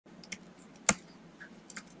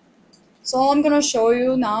So all I'm going to show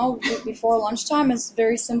you now before lunchtime is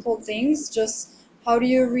very simple things, just how do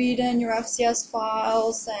you read in your FCS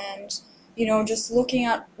files and, you know, just looking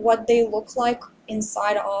at what they look like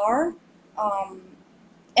inside R,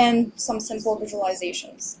 and some simple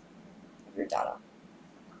visualizations of your data.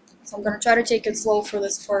 So I'm going to try to take it slow for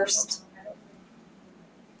this first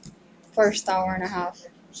hour and a half.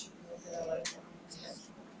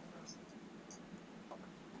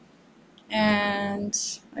 And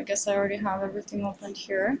I guess I already have everything opened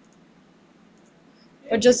here.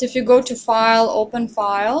 But just if you go to File, Open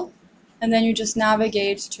File, and then you just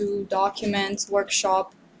navigate to Documents,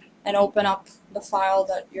 Workshop, and open up the file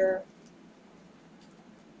that you're...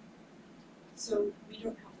 So we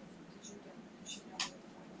don't have it. Did you get it?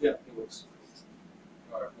 Yeah, it works.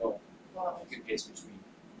 Well, you can paste between.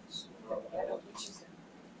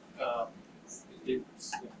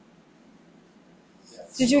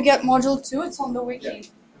 Did you get Module 2? It's on the wiki. Yeah.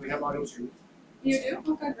 We have Module 2. You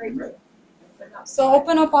do? Okay, great. Right. So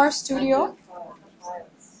open up RStudio. You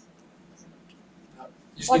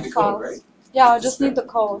just What need the files? code, right? Yeah, I just need the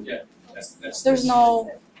code. Yeah. There's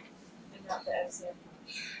no...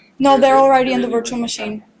 No, they're already in the virtual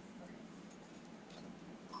machine.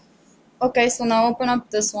 Okay, so now open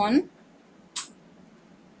up this one.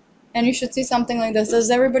 And you should see something like this.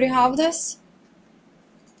 Does everybody have this?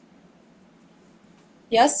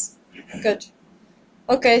 Yes? Good.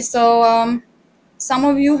 Okay, so some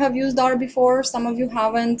of you have used R before, some of you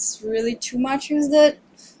haven't really too much used it,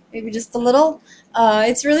 maybe just a little.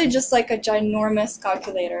 It's really just like a ginormous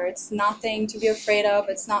calculator. It's nothing to be afraid of.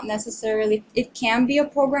 It's not necessarily, it can be a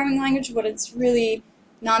programming language, but it's really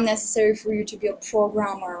not necessary for you to be a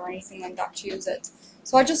programmer or anything like that to use it.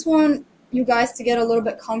 So I just want you guys to get a little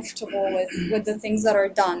bit comfortable with the things that are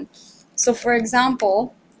done. So for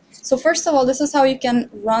example, so first of all, this is how you can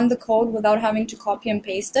run the code without having to copy and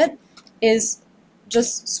paste it, is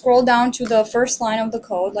just scroll down to the first line of the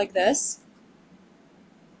code like this,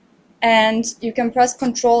 and you can press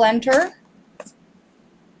Control Enter.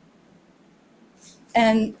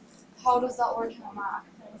 And how does that work in a Mac?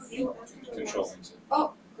 Control.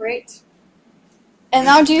 Oh, great. And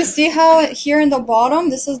now do you see how here in the bottom,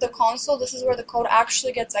 this is the console, this is where the code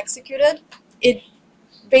actually gets executed? It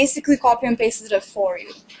basically copy and pasted it for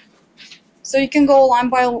you. So you can go line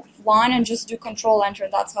by line and just do Control Enter.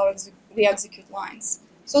 That's how we execute lines.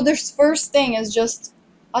 So this first thing is just,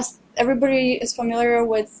 everybody is familiar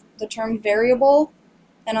with the term variable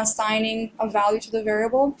and assigning a value to the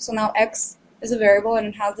variable. So now x is a variable and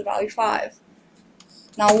it has the value 5.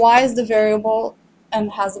 Now y is the variable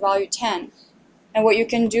and has the value 10. And what you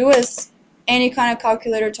can do is any kind of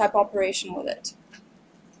calculator type operation with it.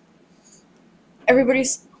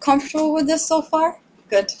 Everybody's comfortable with this so far?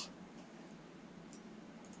 Good.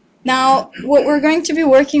 Now, what we're going to be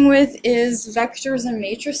working with is vectors and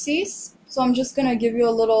matrices. So I'm just going to give you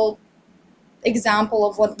a little example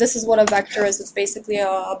of what this is what a vector is. It's basically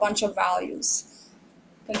a bunch of values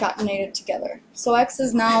concatenated together. So x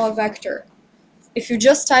is now a vector. If you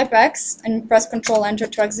just type x and press Control Enter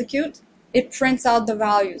to execute, it prints out the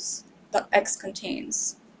values that x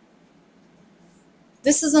contains.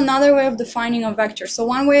 This is another way of defining a vector. So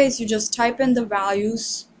one way is you just type in the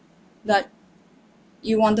values that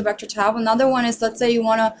you want the vector to have. Another one is, let's say you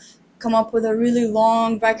want to come up with a really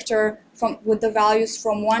long vector with the values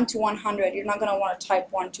from 1 to 100. You're not going to want to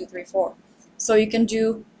type 1, 2, 3, 4. So you can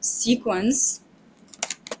do sequence,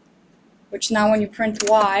 which now when you print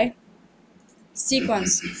y,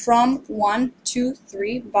 sequence from 1, 2,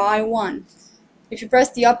 3 by 1. If you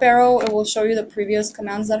press the up arrow, it will show you the previous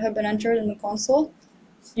commands that have been entered in the console.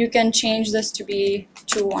 You can change this to be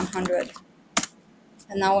to 100.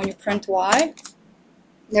 And now when you print y,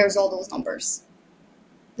 there's all those numbers.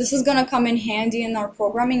 This is going to come in handy in our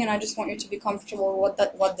programming, and I just want you to be comfortable with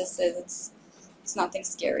what this is. It's nothing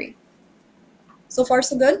scary. So far,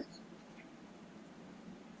 so good?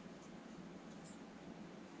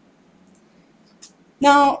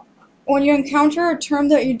 Now, when you encounter a term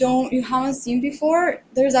that you haven't seen before,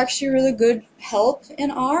 there's actually really good help in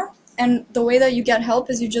R. And the way that you get help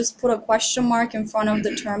is you just put a question mark in front of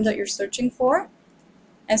the term that you're searching for.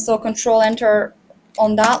 And so Control Enter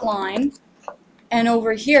on that line. And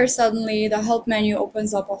over here, suddenly the help menu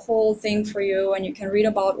opens up a whole thing for you, and you can read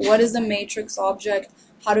about what is a matrix object,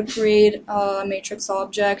 how to create a matrix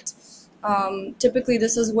object. Typically,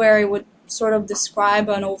 this is where it would sort of describe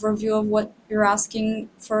an overview of what you're asking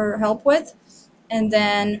for help with. And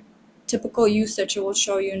then typical usage, it will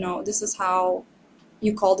show you, no, this is how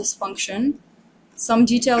you call this function. Some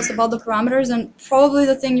details about the parameters, and probably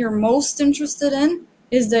the thing you're most interested in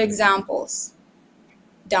is the examples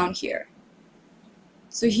down here.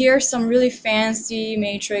 So here's some really fancy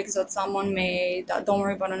matrix that someone made. Don't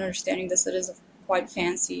worry about understanding this. It is a quite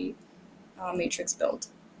fancy matrix build.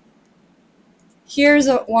 Here's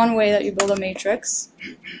one way that you build a matrix.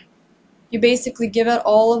 You basically give it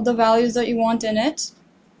all of the values that you want in it.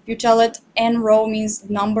 You tell it n row means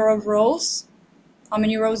number of rows. How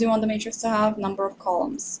many rows you want the matrix to have? Number of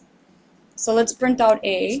columns. So let's print out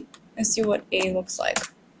A and see what A looks like.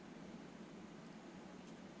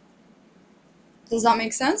 Does that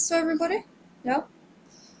make sense to everybody? Yeah?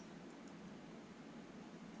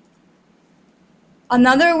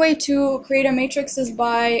 Another way to create a matrix is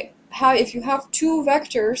by if you have two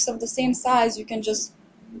vectors of the same size, you can just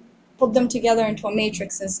put them together into a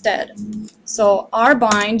matrix instead. So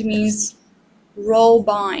rbind means row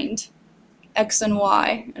bind, x and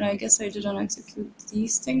y. And I guess I didn't execute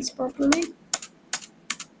these things properly.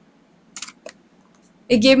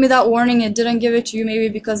 It gave me that warning. It didn't give it to you maybe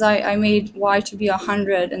because I made y to be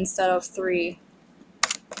 100 instead of 3.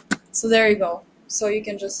 So there you go. So you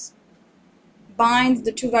can just bind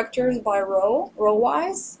the two vectors by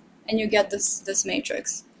row-wise, and you get this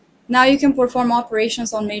matrix. Now you can perform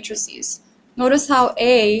operations on matrices. Notice how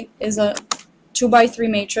A is a 2 by 3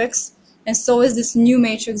 matrix, and so is this new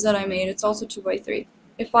matrix that I made. It's also 2 by 3.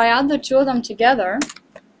 If I add the two of them together,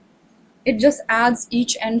 it just adds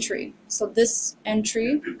each entry. So this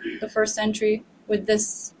entry, the first entry, with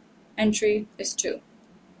this entry is 2.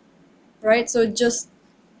 Right? So it just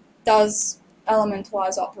does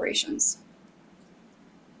element-wise operations.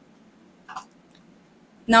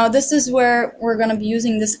 Now this is where we're going to be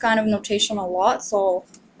using this kind of notation a lot, so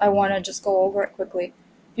I want to just go over it quickly.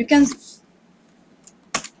 You can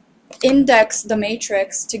index the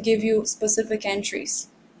matrix to give you specific entries.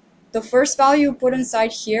 The first value you put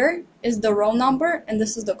inside here is the row number, and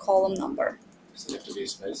this is the column number. Does it have to be a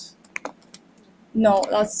space? No,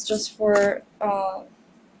 that's just for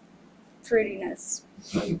prettiness.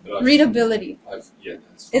 But Readability. yeah,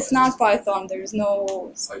 that's It's fine. not Python. There's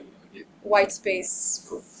no I get white space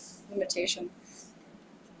cool. limitation.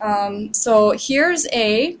 So here's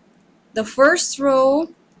A. The first row,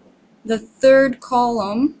 the third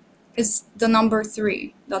column is the number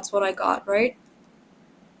 3. That's what I got, right?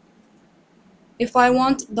 If I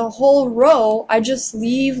want the whole row, I just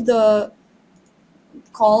leave the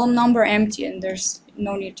column number empty, and there's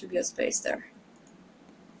no need to be a space there.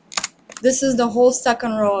 This is the whole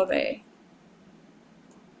second row of A.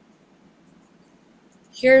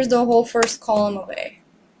 Here's the whole first column of A.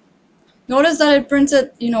 Notice that it prints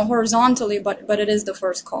it, horizontally, but it is the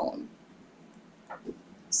first column.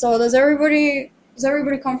 So is everybody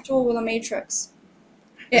comfortable with a matrix?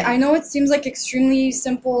 I know it seems like extremely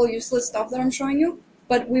simple, useless stuff that I'm showing you,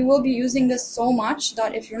 but we will be using this so much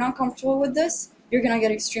that if you're not comfortable with this, you're going to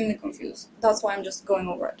get extremely confused. That's why I'm just going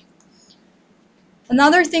over it.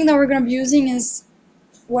 Another thing that we're going to be using is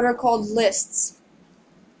what are called lists.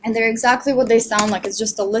 And they're exactly what they sound like. It's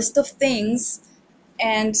just a list of things.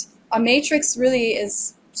 And a matrix really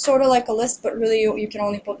is sort of like a list, but really you can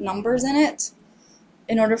only put numbers in it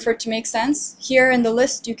in order for it to make sense. Here in the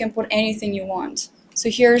list, you can put anything you want. So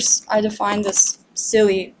I defined this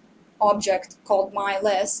silly object called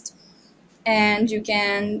myList. And you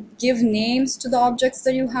can give names to the objects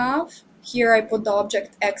that you have. Here I put the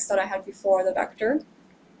object X that I had before, the vector.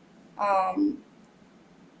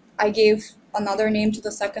 I gave another name to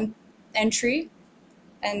the second entry,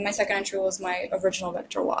 and my second entry was my original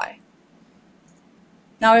vector Y.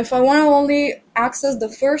 Now if I want to only access the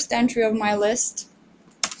first entry of my list,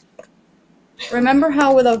 remember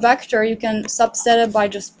how with a vector you can subset it by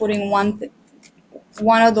just putting one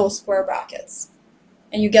of those square brackets,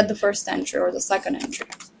 and you get the first entry or the second entry.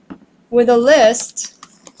 With a list,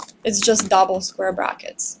 it's just double square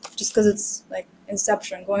brackets, just because it's like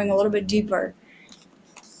Inception, going a little bit deeper.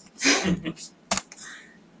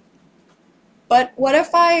 But what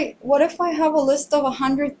if I have a list of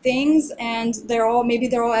 100 things, and maybe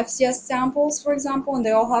they're all FCS samples, for example, and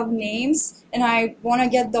they all have names, and I want to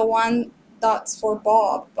get the one that's for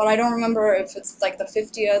Bob, but I don't remember if it's like the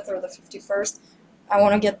 50th or the 51st. I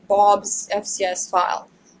want to get Bob's FCS file.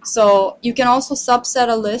 So you can also subset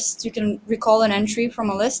a list. You can recall an entry from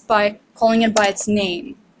a list by calling it by its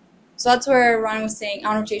name. So that's where Ryan was saying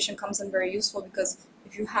annotation comes in very useful, because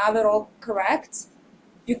if you have it all correct,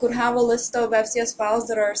 you could have a list of FCS files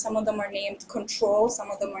that some of them are named control, some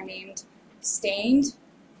of them are named stained.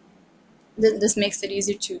 This makes it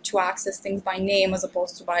easy to access things by name as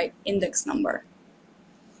opposed to by index number.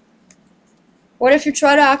 What if you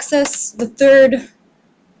try to access the third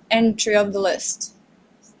entry of the list?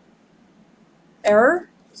 Error?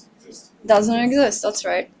 Doesn't exist, that's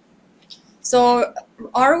right. So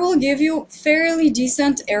R will give you fairly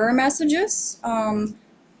decent error messages.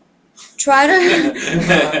 Try to,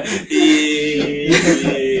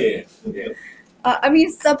 Yeah. I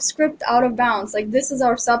mean, subscript out of bounds. Like this is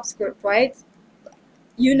our subscript, right?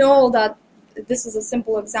 You know that this is a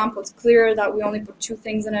simple example. It's clear that we only put two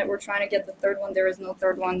things in it. We're trying to get the third one. There is no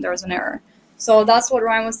third one. There's an error. So that's what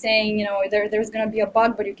Ryan was saying. You know, there's going to be a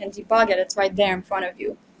bug, but you can debug it. It's right there in front of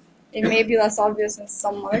you. It may be less obvious in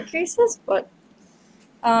some other cases, but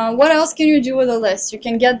what else can you do with a list? You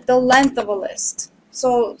can get the length of a list.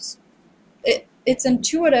 So it's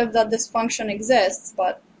intuitive that this function exists,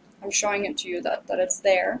 but I'm showing it to you that it's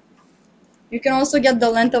there. You can also get the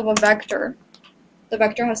length of a vector. The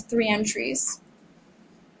vector has 3 entries.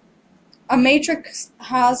 A matrix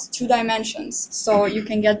has 2 dimensions, so you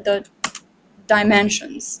can get the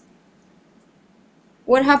dimensions.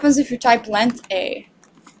 What happens if you type length A?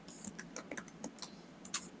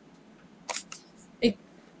 It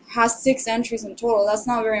has 6 entries in total. That's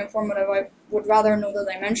not very informative. I would rather know the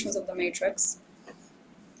dimensions of the matrix.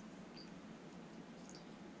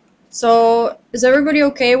 So is everybody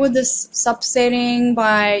okay with this subsetting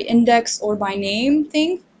by index or by name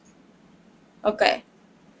thing? Okay.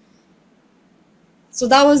 So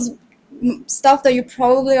that was stuff that you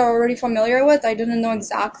probably are already familiar with. I didn't know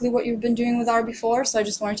exactly what you've been doing with R before, so I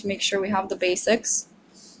just wanted to make sure we have the basics.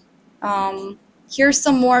 Here's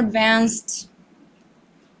some more advanced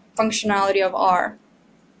functionality of R.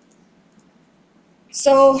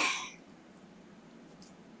 So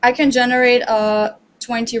I can generate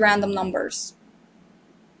 20 random numbers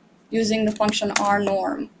using the function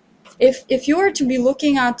rnorm. If you were to be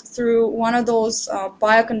looking at through one of those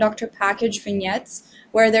bioconductor package vignettes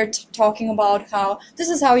where they're talking about how this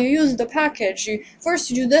is how you use the package, first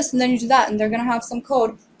you do this and then you do that, and they're going to have some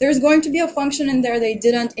code, there's going to be a function in there they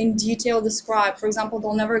didn't in detail describe. For example,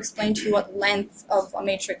 they'll never explain to you what length of a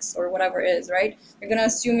matrix or whatever is, right? You're going to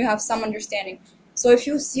assume you have some understanding. So if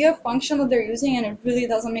you see a function that they're using and it really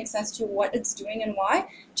doesn't make sense to you what it's doing and why,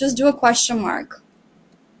 just do a question mark.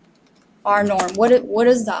 rnorm. What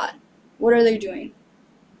is that? What are they doing?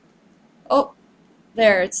 Oh,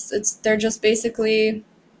 there. They're just basically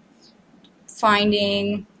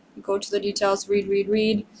finding, go to the details,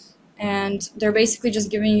 read, and they're basically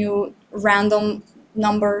just giving you random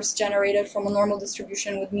numbers generated from a normal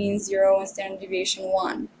distribution with mean 0 and standard deviation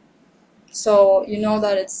 1. So you know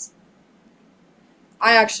that it's,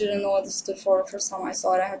 I actually didn't know what this stood for the first time I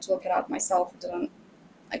saw it. I had to look it up myself. It didn't,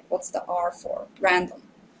 like, what's the R for? Random.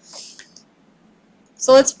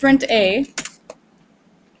 So let's print A.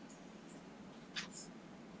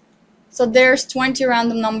 So there's 20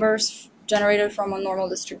 random numbers generated from a normal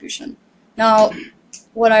distribution. Now,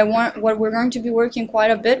 what we're going to be working quite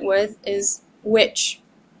a bit with is which.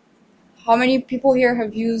 How many people here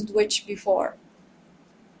have used which before?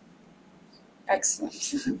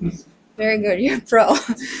 Excellent. Very good, you're a pro.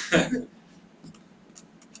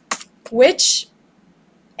 Which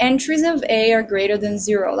entries of A are greater than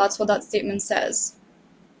 0? That's what that statement says.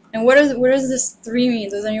 And what does this 3 mean?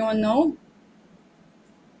 Does anyone know?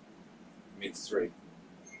 It means 3.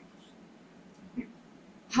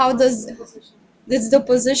 How does it's the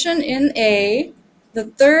position in A, the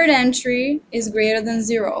third entry is greater than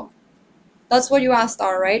 0. That's what you asked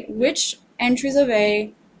R, right? Which entries of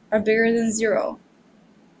A are bigger than 0?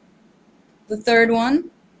 The third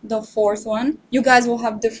one, the fourth one. You guys will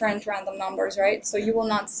have different random numbers, right? So you will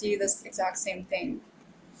not see this exact same thing.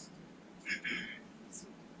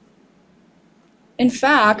 In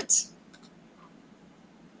fact,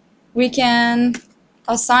 we can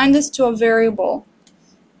assign this to a variable,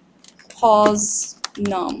 pos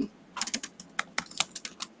num.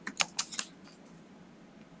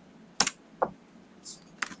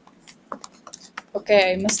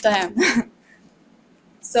 Okay, I missed a M.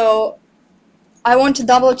 So I want to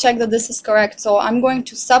double check that this is correct. So I'm going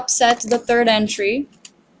to subset the third entry.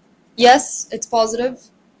 Yes, it's positive.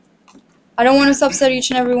 I don't want to subset each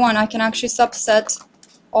and every one. I can actually subset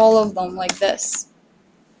all of them like this.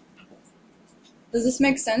 Does this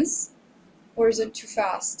make sense? Or is it too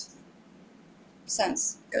fast?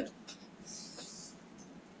 Sense. Good.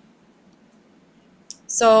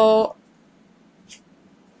 So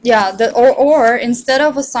yeah, or instead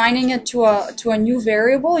of assigning it to a new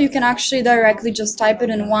variable, you can actually directly just type it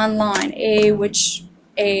in one line, A, which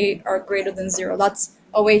A are greater than 0. That's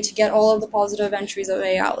a way to get all of the positive entries of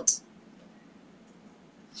A out.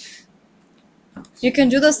 You can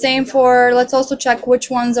do the same for, let's also check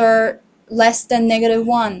which ones are less than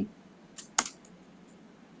 -1.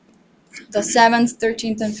 The 7th,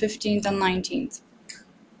 13th, and 15th, and 19th.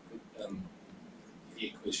 The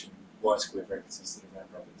equation y squared very consistent in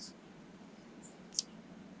that properties.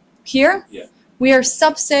 here, Yeah. we are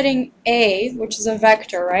subsetting A, which is a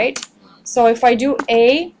vector, right? So if I do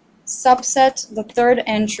A subset the third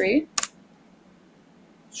entry,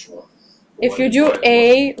 Sure. if you do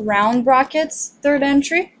A round brackets third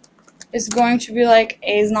entry, it's going to be like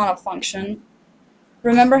A is not a function.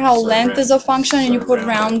 Remember how length is a function and you put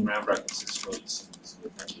round brackets is really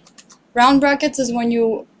simple. Thank you. round brackets is when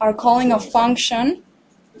you are calling a function.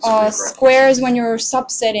 It's a great Square is when you're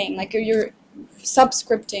subsetting, like you're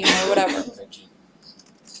subscripting or whatever. Thank you.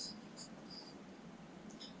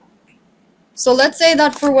 So let's say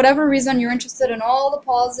that for whatever reason you're interested in all the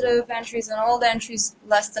positive entries and all the entries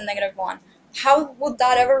less than -1. How would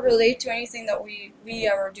that ever relate to anything that we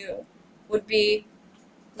ever do? Would be,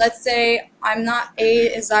 let's say I'm not A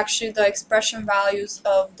is actually the expression values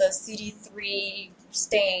of the CD3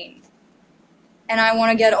 stain, and I want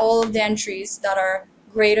to get all of the entries that are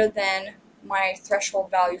greater than my threshold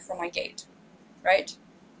value for my gate, right?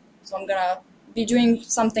 So I'm gonna be doing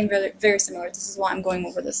something very, very similar. This is why I'm going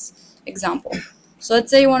over this example. So let's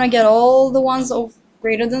say you want to get all the ones of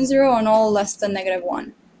greater than 0 and all less than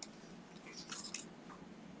 -1.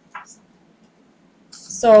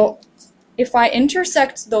 So if I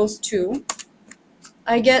intersect those two,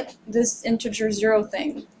 I get this integer 0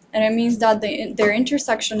 thing, and it means that their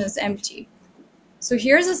intersection is empty. So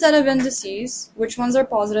here's a set of indices, which ones are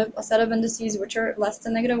positive, a set of indices which are less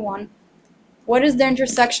than -1. What is the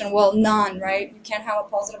intersection? Well, none, right? You can't have a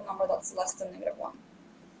positive number that's less than -1.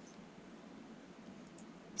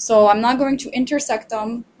 So I'm not going to intersect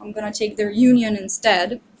them. I'm going to take their union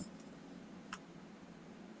instead.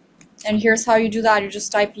 And here's how you do that. You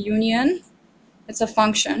just type union. It's a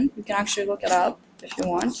function. You can actually look it up if you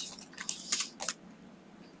want.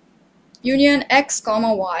 Union x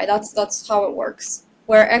comma y. That's how it works.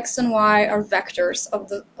 Where x and y are vectors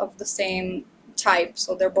of the same type.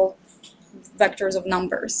 So they're both vectors of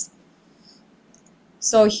numbers.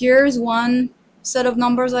 So here's one set of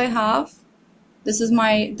numbers I have. This is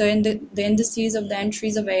the indices of the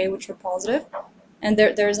entries of A, which are positive. And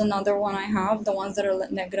there's another one I have, the ones that are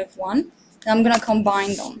 -1. And I'm going to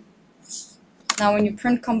combine them. Now when you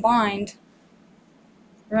print combined,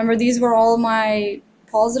 remember these were all my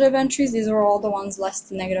positive entries. These were all the ones less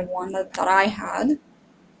than -1 that I had.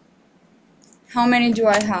 How many do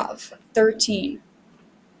I have? 13.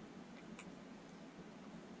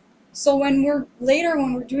 So when we're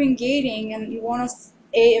doing gating and you want to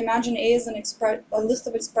imagine A is a list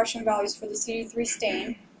of expression values for the CD3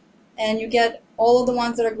 stain, and you get all of the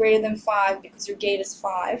ones that are greater than 5 because your gate is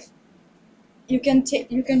 5. You can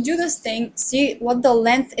do this thing, see what the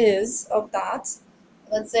length is of that.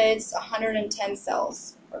 Let's say it's 110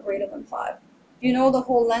 cells or greater than 5. You know the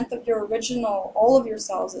whole length of your original, all of your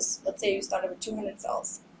cells is, let's say you started with 200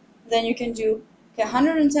 cells. Then you can do, okay,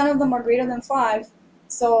 110 of them are greater than 5.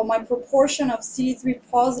 So my proportion of CD3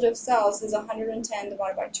 positive cells is 110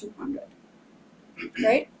 divided by 200,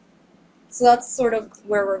 right? So that's sort of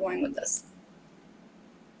where we're going with this.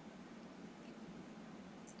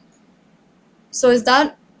 So is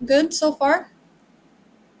that good so far?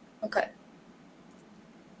 Okay.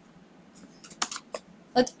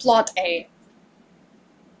 Let's plot A.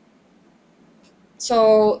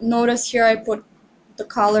 So notice here I put the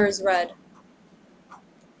color is red.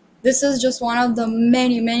 This is just one of the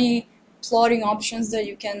many plotting options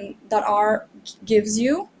that R gives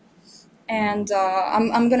you, and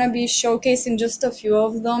I'm gonna be showcasing just a few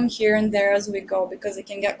of them here and there as we go because it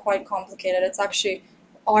can get quite complicated. It's actually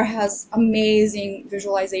R has amazing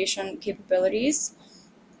visualization capabilities,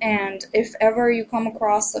 and if ever you come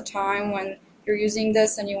across a time when you're using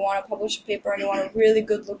this and you want to publish a paper and you want a really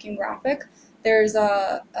good looking graphic, there's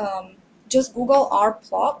a just Google R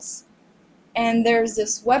plots. And there's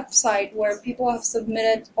this website where people have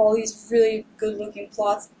submitted all these really good-looking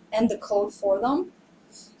plots and the code for them.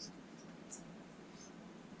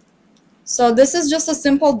 So this is just a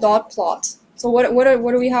simple dot plot. So what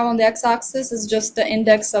do we have on the x-axis is just the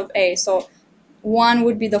index of A. So 1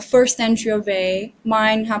 would be the first entry of A.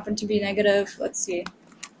 Mine happened to be negative, let's see,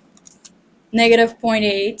 negative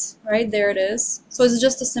 0.8, right? There it is. So it's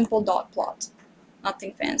just a simple dot plot,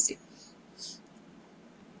 nothing fancy.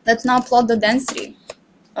 Let's now plot the density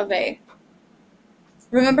of A.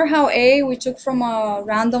 Remember how A we took from a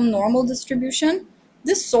random normal distribution?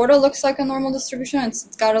 This sort of looks like a normal distribution.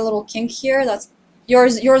 It's got a little kink here. That's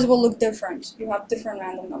yours will look different. You have different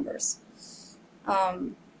random numbers.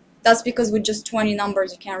 That's because with just 20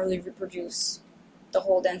 numbers you can't really reproduce the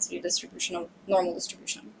whole density distribution of normal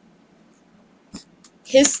distribution.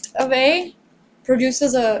 Hist of A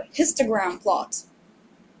produces a histogram plot.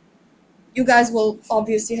 you guys will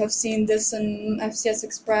obviously have seen this in FCS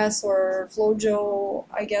Express or Flojo,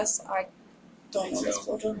 I guess. I don't know this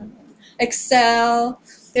Flojo. Excel.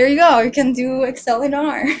 There you go. You can do Excel in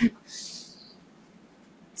R.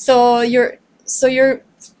 So you're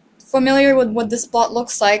familiar with what this plot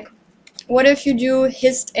looks like. What if you do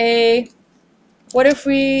hist A? What if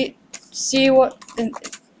we see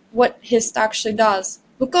what hist actually does?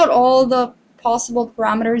 Look at all the possible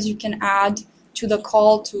parameters you can add to the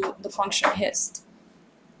call to the function hist.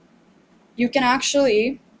 You can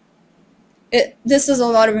actually, this is a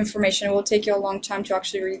lot of information. It will take you a long time to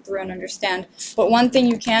actually read through and understand. But one thing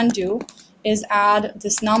you can do is add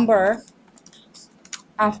this number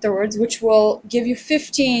afterwards, which will give you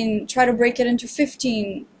 15, try to break it into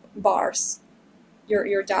 15 bars,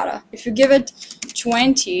 your data. If you give it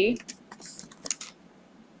 20,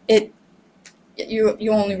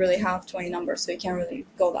 you only really have 20 numbers, so you can't really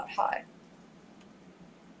go that high.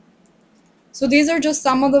 So these are just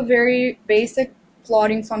some of the very basic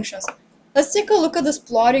plotting functions. Let's take a look at this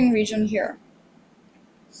plotting region here.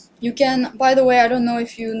 You can, by the way, I don't know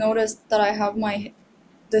if you noticed that I have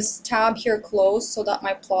this tab here closed so that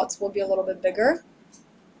my plots will be a little bit bigger.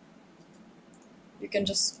 You can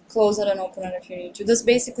just close it and open it if you need to. This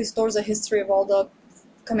basically stores a history of all the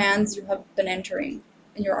commands you have been entering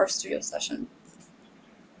in your RStudio session.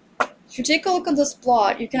 If you take a look at this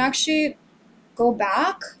plot, you can actually go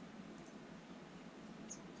back,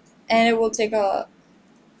 and it will take a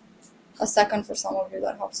second for some of you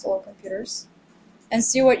that have slower computers, and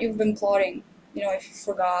see what you've been plotting. You know, if you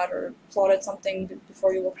forgot or plotted something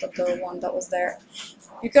before you looked at the one that was there.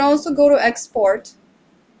 You can also go to export,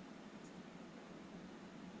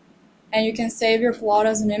 and you can save your plot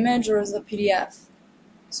as an image or as a PDF.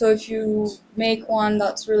 So if you make one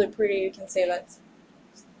that's really pretty, you can save it.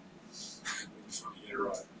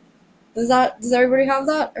 Does everybody have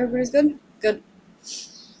that? Everybody's good? Good.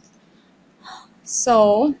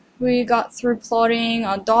 So we got through plotting,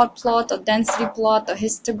 a dot plot, a density plot, a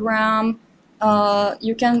histogram.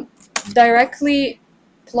 You can directly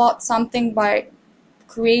plot something by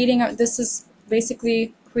creating this is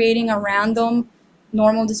basically creating a random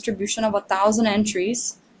normal distribution of 1,000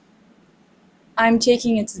 entries. I'm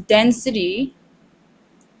taking its density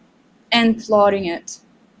and plotting it.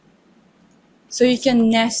 So you can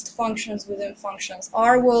nest functions within functions.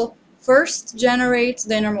 R will first generate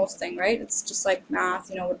the innermost thing, right? It's just like math,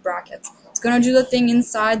 you know, with brackets. It's going to do the thing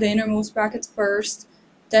inside the innermost brackets first.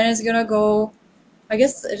 Then it's going to go, I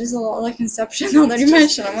guess it is a lot like Inception now that you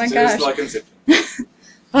mentioned. Oh my gosh. It's like Inception.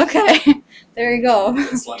 Okay, there you go.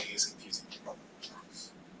 It's like it's confusing.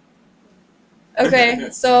 Okay,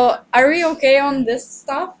 so are we okay on this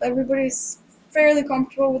stuff? Everybody's fairly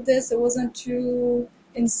comfortable with this. It wasn't too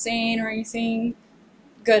insane or anything.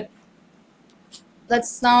 Good.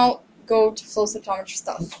 Let's now go to flow cytometry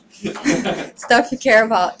stuff. Stuff you care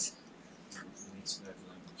about.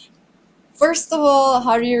 First of all,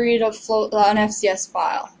 how do you read an FCS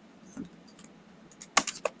file?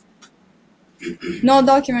 No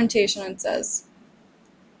documentation, it says.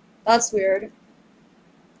 That's weird.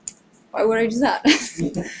 Why would I do that?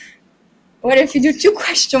 What if you do 2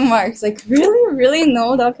 question marks? Like, really? Really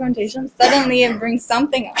no documentation? Suddenly it brings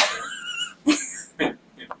something up.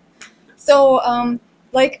 So,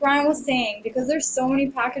 like Ryan was saying, because there's so many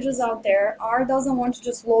packages out there, R doesn't want to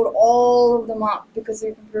just load all of them up because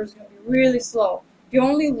your computer is going to be really slow. You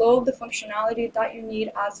only load the functionality that you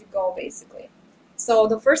need as you go, basically. So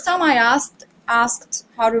the first time I asked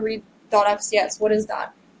how to read .fcs, what is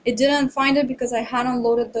that? It didn't find it because I hadn't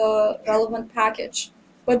loaded the relevant package.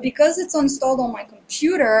 But because it's installed on my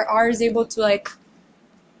computer, R is able to like,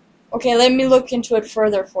 okay, let me look into it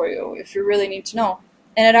further for you if you really need to know.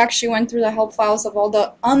 And it actually went through the help files of all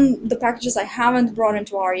the packages I haven't brought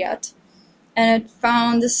into R yet. And it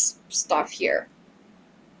found this stuff here.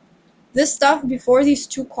 This stuff before these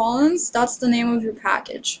 2 colons, that's the name of your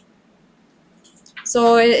package.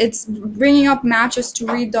 So it's bringing up matches to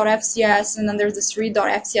read.fcs, and then there's this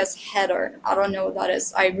read.fcs header. I don't know what that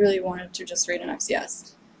is. I really wanted to just read an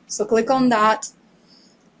FCS. So click on that,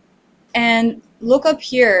 and look up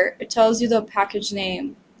here. It tells you the package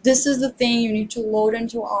name. This is the thing you need to load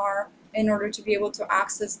into R in order to be able to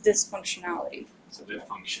access this functionality. So that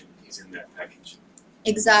function is in that package.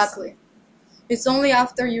 Exactly. It's only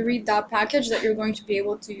after you read that package that you're going to be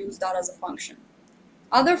able to use that as a function.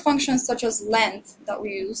 Other functions such as length that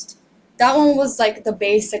we used, that one was like the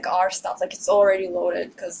basic R stuff, like it's already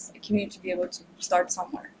loaded because you need to be able to start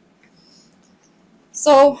somewhere.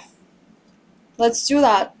 So let's do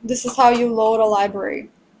that. This is how you load a library,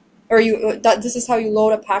 or this is how you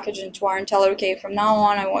load a package into R and tell it, okay, from now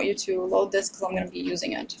on I want you to load this because I'm going to be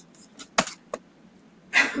using it.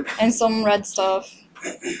 and some red stuff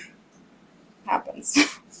happens.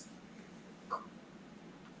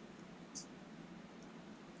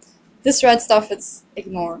 This red stuff, it's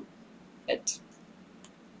ignore it.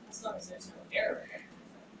 As long as there's no error.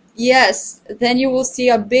 Yes, then you will see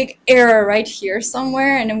a big error right here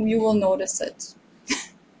somewhere, and then you will notice it.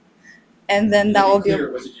 And then that will be.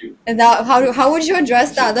 Clear, was it you? And that how would you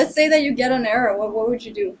address that? Let's say that you get an error. What would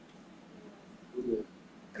you do? Google.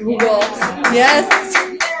 Google. Yes. Yeah,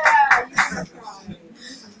 you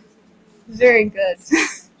Very good.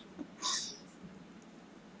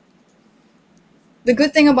 The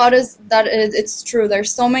good thing about it is that it's true.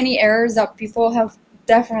 There's so many errors that people have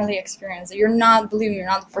definitely experienced. You're not, believe me, you're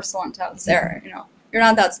not the first one to have this error. You know, you're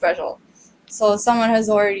not that special. So someone has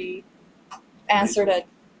already answered it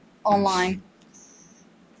online.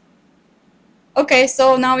 Okay,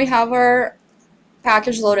 so now we have our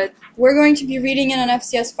package loaded. We're going to be reading in an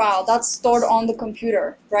FCS file that's stored on the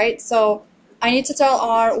computer, right? So I need to tell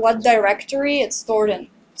R what directory it's stored in.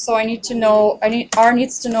 So I need to know, R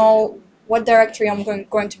needs to know what directory I'm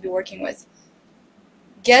going to be working with.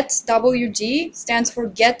 Get WD stands for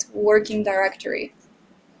get working directory.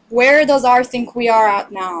 Where does R think we are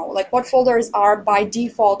at now? Like, what folder is R by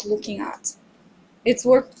default looking at? It's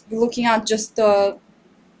looking at just the,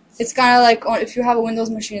 it's kind of like if you have a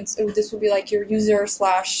Windows machine, this would be like your user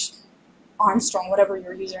 / Armstrong, whatever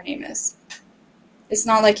your username is. It's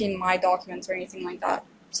not like in my documents or anything like that.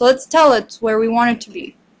 So let's tell it where we want it to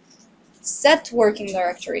be. Set working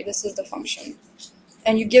directory, this is the function.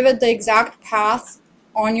 And you give it the exact path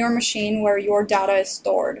on your machine where your data is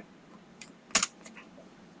stored.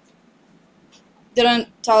 Didn't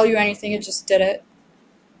tell you anything, it just did it.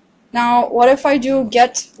 Now, what if I do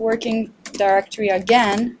get working directory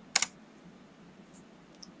again?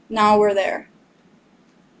 Now we're there.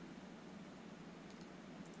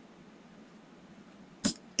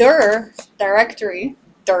 Dir directory,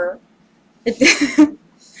 dir.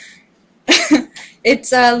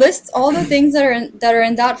 It lists all the things that are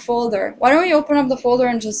in that folder. Why don't we open up the folder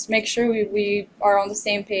and just make sure we are on the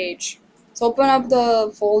same page? So open up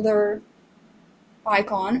the folder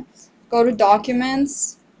icon, go to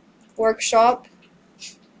Documents, Workshop,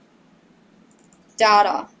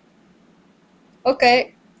 Data.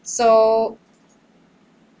 Okay, so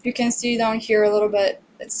you can see down here a little bit,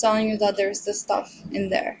 it's telling you that there's this stuff in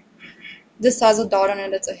there. This has a dot on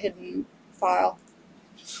it, it's a hidden file.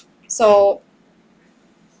 So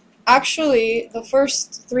actually, the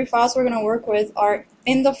first 3 files we're going to work with are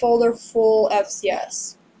in the folder full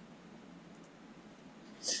FCS.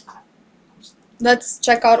 Let's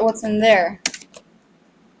check out what's in there.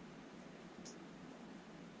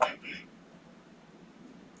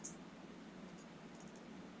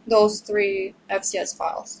 Those 3 FCS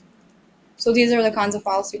files. So these are the kinds of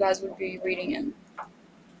files you guys would be reading in.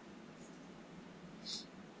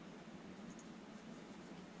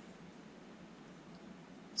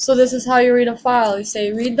 So this is how you read a file. You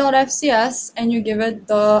say read.fcs and you give it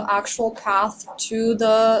the actual path to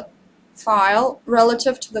the file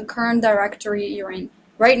relative to the current directory you're in.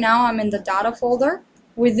 Right now I'm in the data folder.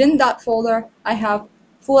 Within that folder I have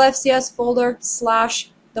full FCS folder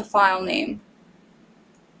 / the file name.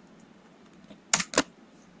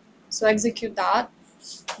 So execute that.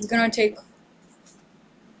 It's gonna take.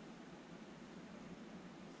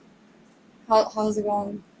 How's it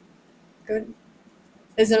going? Good.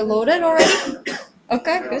 Is it loaded already?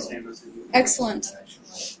 Okay, good. Excellent.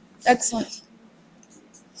 Excellent.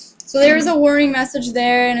 So there is a warning message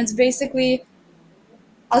there, and it's basically,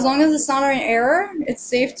 as long as it's not an error, it's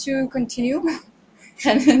safe to continue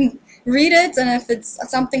and then read it. And if it's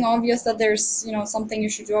something obvious that there's something you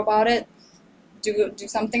should do about it, do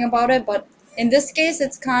something about it. But in this case,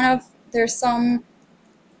 it's kind of, there's some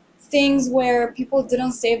things where people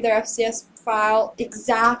didn't save their FCS file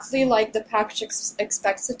exactly like the package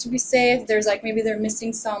expects it to be saved. There's like, maybe they're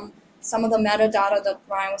missing some of the metadata that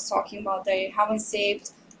Brian was talking about. They haven't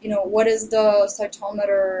saved, what is the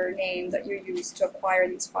cytometer name that you use to acquire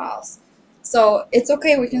these files. So it's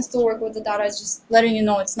okay, we can still work with the data. It's just letting you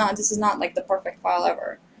know this is not like the perfect file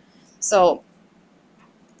ever. So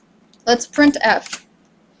let's print F.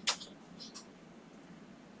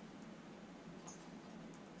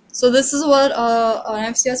 So this is what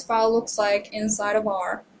an FCS file looks like inside of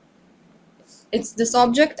R. It's this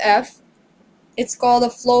object F. It's called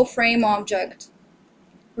a flow frame object.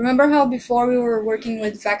 Remember how before we were working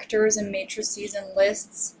with vectors and matrices and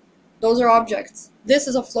lists? Those are objects. This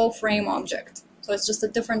is a flow frame object. So it's just a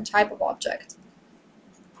different type of object.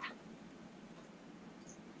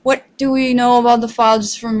 What do we know about the file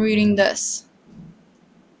just from reading this?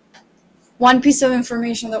 one piece of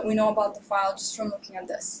information that we know about the file just from looking at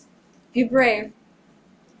this. Be brave.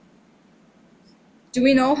 Do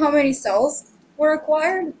we know how many cells were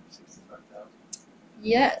acquired? 65,000.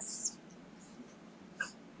 Yes.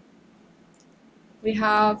 We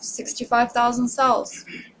have 65,000 cells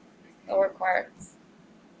that were acquired.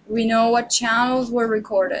 We know what channels were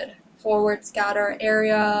recorded. Forward scatter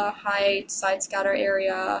area, height, side scatter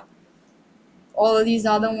area, all of these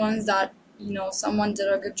other ones that, you know, someone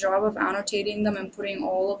did a good job of annotating them and putting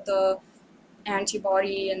all of the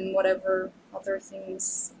antibody and whatever other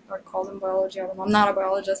things are called in biology. I'm not a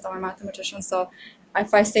biologist, I'm a mathematician, so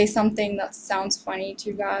if I say something that sounds funny to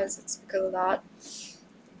you guys, it's because of that.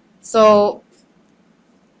 So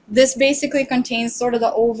this basically contains sort of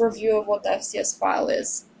the overview of what the FCS file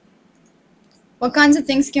is. What kinds of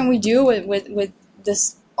things can we do with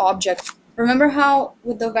this object? Remember how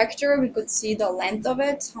with the vector we could see the length of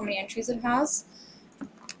it, how many entries it has?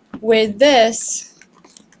 With this,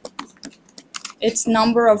 its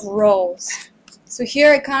number of rows. So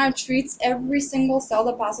here it kind of treats every single cell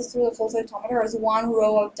that passes through the flow cytometer as one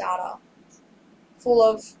row of data, full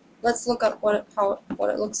of. Let's look at what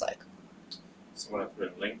it looks like. So when I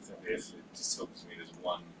put a length in this, it just tells me there's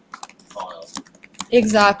one file.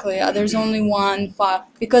 Exactly. Yeah, there's only one file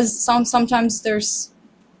because sometimes there's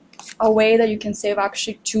a way that you can save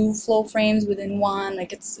actually two flow frames within one.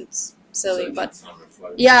 Like it's silly, So but it's not a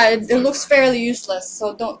flow. yeah, it Flow looks frame. fairly useless.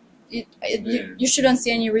 So don't you shouldn't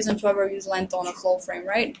see any reason to ever use length on a flow frame,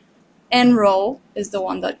 right? N row is the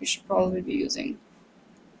one that you should probably be using.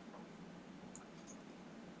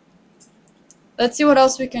 Let's see what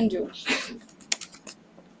else we can do.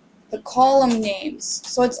 The column names.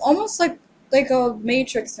 So it's almost like a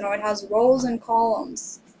matrix, you know, it has rows and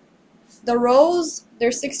columns. The rows,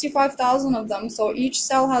 there's 65,000 of them, so each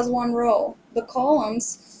cell has one row. The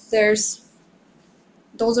columns,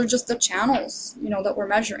 those are just the channels, you know, that we're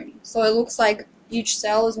measuring. So it looks like each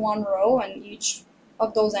cell is one row, and each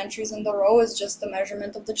of those entries in the row is just the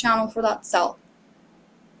measurement of the channel for that cell.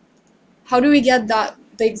 How do we get that?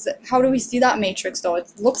 How do we see that matrix, though?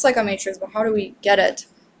 It looks like a matrix, but how do we get it?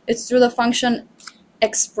 It's through the function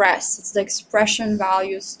express. It's the expression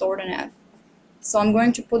value stored in F. So I'm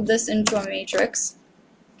going to put this into a matrix,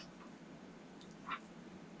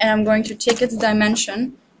 and I'm going to take its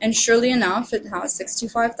dimension, and surely enough, it has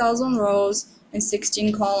 65,000 rows and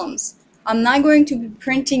 16 columns. I'm not going to be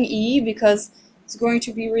printing E because it's going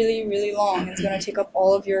to be really, really long. It's going to take up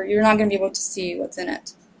all of you're not going to be able to see what's in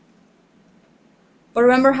it. But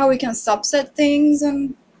remember how we can subset things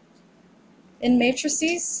in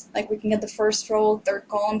matrices? Like we can get the first row, third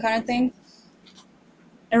column kind of thing.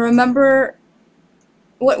 And remember,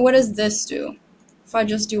 what does this do? If I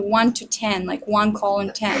just do 1 to 10, like 1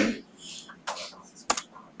 colon 10,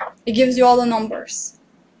 it gives you all the numbers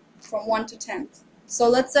from 1 to 10. So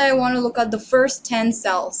let's say I want to look at the first 10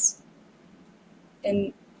 cells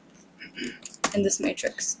in this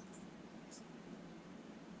matrix.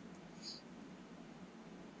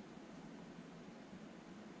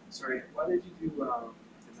 Sorry, why did you do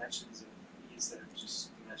dimensions of E instead of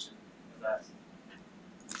just dimension of that?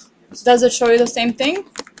 Does it show you the same thing?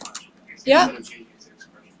 Yeah.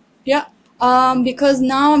 Yeah. Because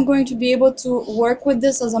now I'm going to be able to work with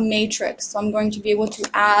this as a matrix. So I'm going to be able to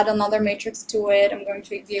add another matrix to it. I'm going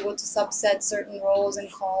to be able to subset certain rows and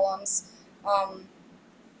columns.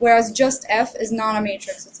 Whereas just F is not a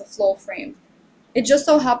matrix, it's a flow frame. It just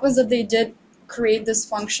so happens that they did create this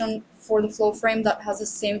function for the flow frame that has the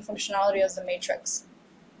same functionality as the matrix.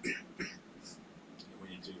 When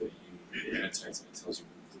you do that, you annotate it, it tells you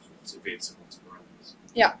the bits and what's parameters.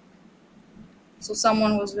 Yeah. So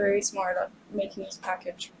someone was very smart at making this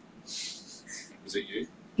package. Was it you?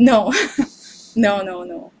 No.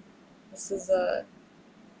 No. This is a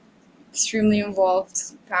extremely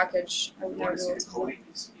involved package. I would I never want to be see able the to do it. coding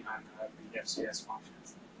behind the FCS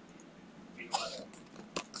functions.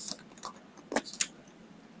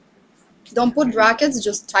 Don't put brackets,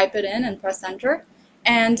 just type it in and press enter.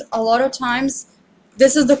 And a lot of times,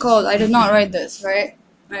 this is the code. I did not write this, right?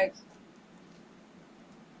 Like,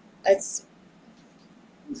 it's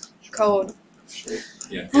code.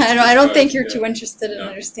 Yeah. I don't think you're too interested in No.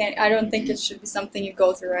 understanding. I don't think it should be something you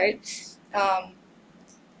go through, right?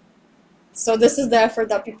 So this is the effort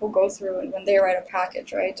that people go through when they write a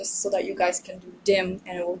package, right? Just so that you guys can do dim,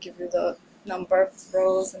 and it will give you the number of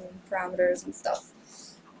rows and parameters and stuff.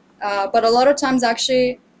 But a lot of times,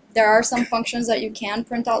 actually, there are some functions that you can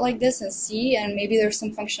print out like this and see, and maybe there's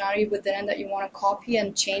some functionality within it that you want to copy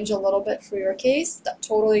and change a little bit for your case. That's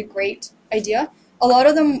totally great idea. A lot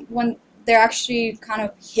of them, when they're actually kind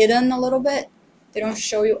of hidden a little bit, they don't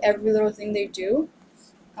show you every little thing they do.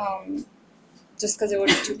 just because it would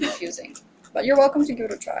be too confusing. But you're welcome to give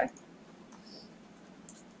it a try.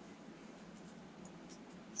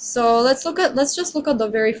 So let's just look at the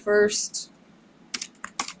very first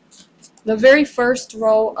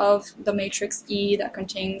row of the matrix E that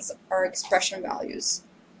contains our expression values.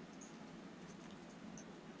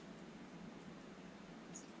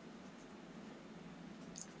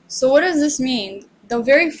 So what does this mean? The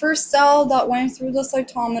very first cell that went through the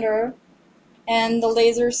cytometer and the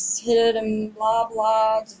lasers hit it and blah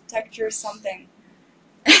blah, detector something.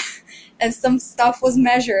 And some stuff was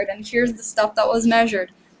measured, and here's the stuff that was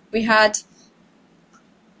measured. We had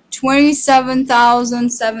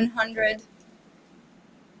 27,700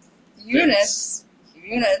 units.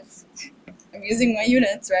 I'm using my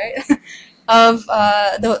units, right? Of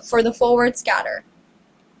for the forward scatter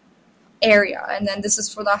area, and then this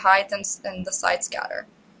is for the height and the side scatter.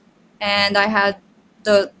 And I had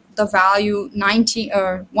the value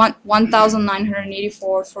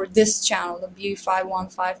 1,984 for this channel, the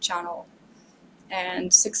B515 channel,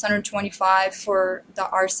 and 625 for the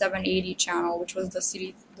R780 channel, which was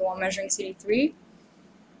the one measuring CD3,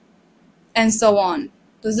 and so on.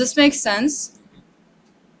 Does this make sense?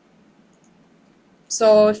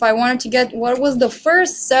 So if I wanted to get what was the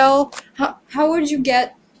first cell, how would you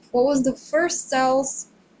get what was the first cell's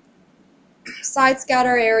side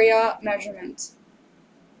scatter area measurement?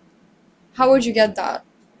 How would you get that?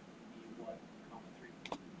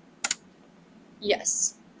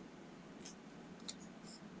 Yes.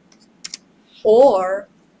 Or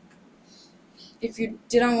if you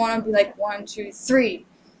didn't want to be like 1, 2, 3.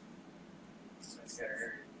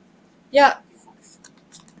 Yeah.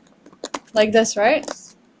 Like this, right?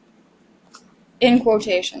 In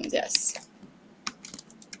quotations, yes.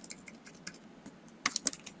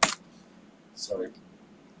 Sorry.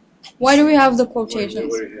 Why do we have the What's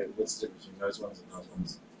quotations? the difference between those ones and those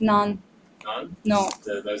ones? None. None? No.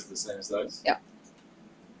 Those are the same as those? Yeah.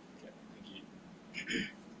 Okay, thank you.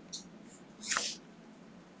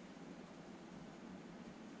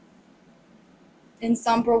 In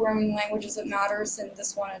some programming languages it matters, in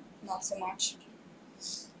this one not so much.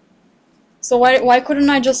 So why couldn't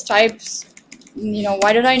I just type,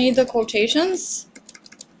 why did I need the quotations?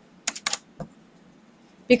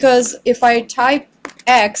 Because if I type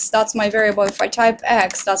X, that's my variable. If I type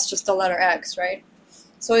X, that's just the letter X, right?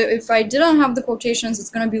 So if I didn't have the quotations, it's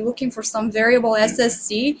going to be looking for some variable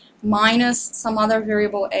SSC minus some other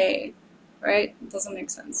variable A, right? It doesn't make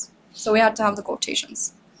sense. So we had to have the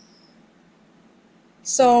quotations.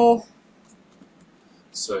 So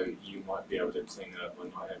you might be able to clean it up by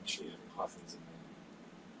not actually having hyphens in there.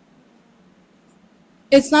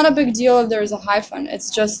 it's not a big deal if there's a hyphen. It's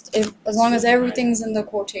just as long as everything's in the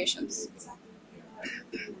quotations.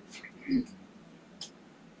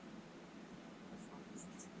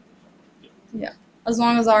 Yeah, as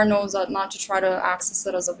long as R knows that not to try to access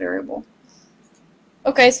it as a variable.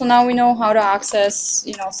 Okay, so now we know how to access,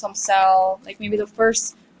 some cell, like maybe the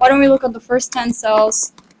first. Why don't we look at the first 10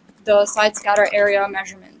 cells, the side scatter area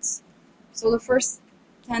measurements? So the first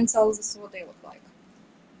 10 cells, this is what they look like.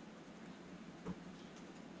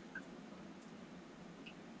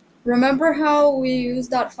 Remember how we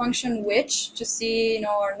used that function which to see,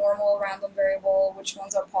 our normal random variable, which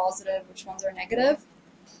ones are positive, which ones are negative?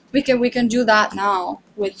 We can do that now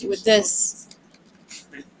with this.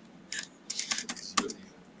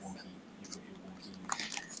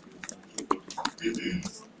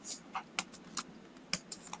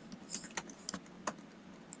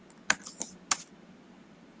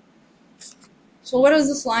 So what does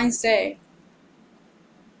this line say?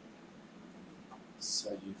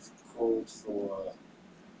 So you've called for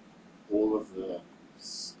all of the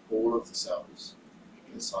cells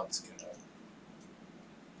in the side scatter.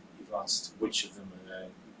 You've asked which of them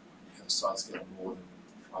have a side scatter more than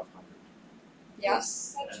 500.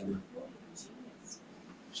 Yes. And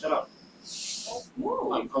shut up.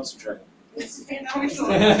 Whoa. I'm concentrating. And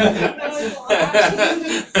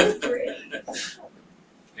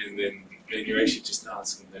then you're actually just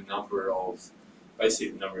asking the number of,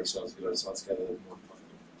 basically the number of cells who got a side scatter more than 500.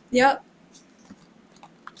 Yep.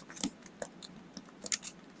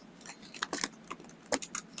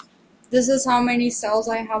 This is how many cells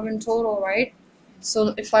I have in total, right?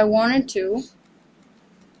 So if I wanted to,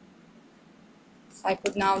 I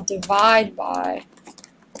could now divide by.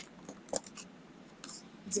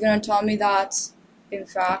 It's going to tell me that, in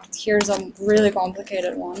fact, here's a really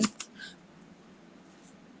complicated one.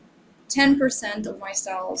 10% of my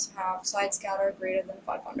cells have side scatter greater than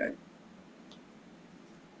 500.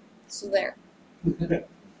 So there.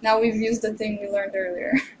 Now we've used the thing we learned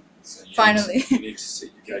earlier. So Finally. You need to set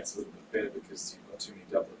your gates a little bit better because you've got too many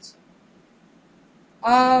doublets.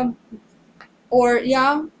 Or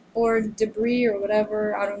yeah, or debris or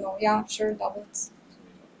whatever. I don't know. Yeah, sure, doublets.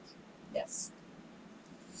 Yes.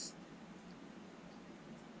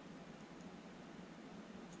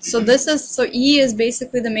 So E is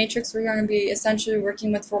basically the matrix we're going to be essentially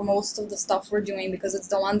working with for most of the stuff we're doing, because it's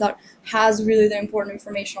the one that has really the important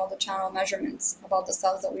information, all the channel measurements about the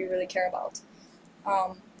cells that we really care about.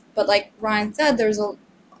 But like Ryan said, there's a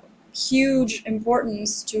huge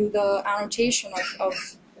importance to the annotation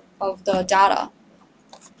of the data.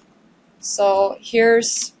 So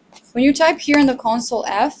when you type here in the console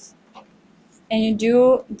F, and you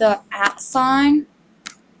do the @ sign,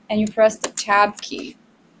 and you press the tab key.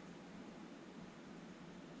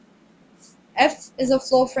 F is a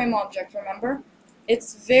flow frame object, remember?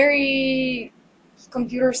 It's very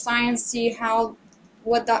computer science-y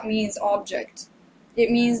what that means, object.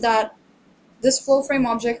 It means that this flow frame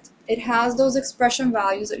object, it has those expression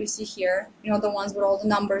values that you see here, the ones with all the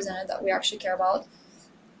numbers in it that we actually care about.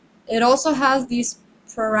 It also has these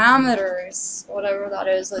parameters, whatever that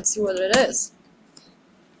is. Let's see what it is.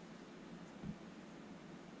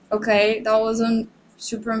 Okay, that wasn't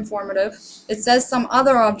super informative. It says some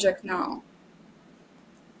other object now.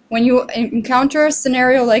 When you encounter a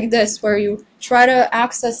scenario like this, where you try to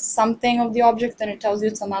access something of the object and it tells you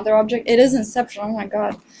it's another object, it is Inception, oh my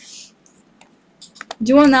god.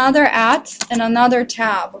 Do another @ and another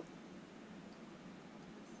tab.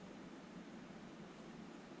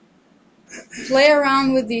 Play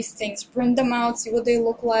around with these things, print them out, see what they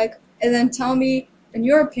look like, and then tell me, in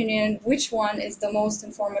your opinion, which one is the most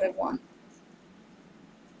informative one.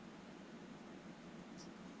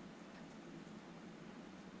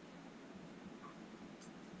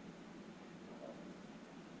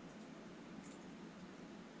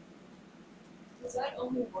 Does that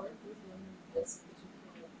only work within this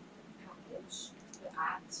particular package, the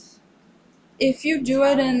 @ If you do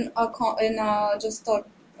it in just a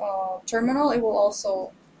terminal, it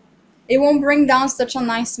won't bring down such a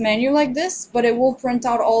nice menu like this, but it will print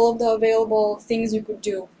out all of the available things you could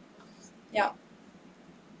do. Yeah.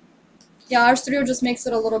 Yeah, RStudio just makes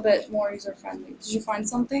it a little bit more user-friendly. Did you find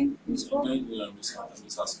something useful? No, I'm just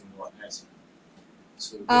asking what has.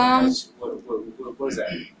 So what is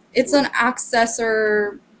that? It's an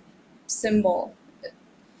accessor symbol.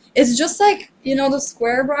 It's just like, the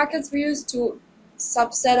square brackets we use to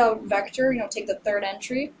subset a vector, take the third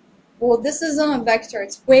entry. Well, this isn't a vector,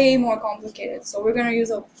 it's way more complicated, so we're going to use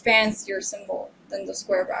a fancier symbol than the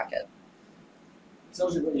square bracket. It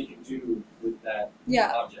tells you what you can do with that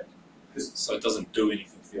Yeah. object. So it doesn't do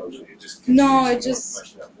anything for the object, it just No, gives it you just-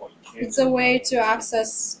 information about what you can It's do. a way to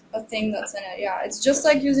access a thing that's in it, yeah. It's just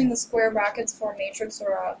like using the square brackets for a matrix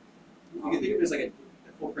or a... You can think of it as like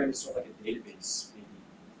the full frame is sort of like a database, maybe.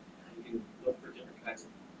 You can look for different kinds of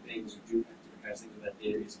things or do different kinds of things with that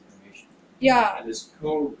database information. Yeah, And there's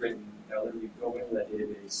code written that lets you go into that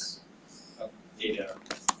database of data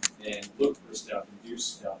and look for stuff and do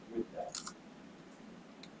stuff with that.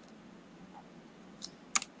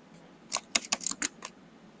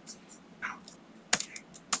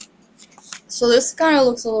 so this kind of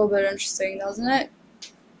looks a little bit interesting, doesn't it?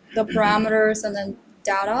 The parameters and then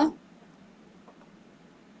data.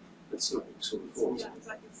 That's sort of cool. Yeah,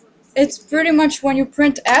 exactly. So It's pretty much when you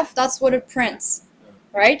print F, that's what it prints,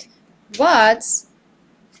 right? But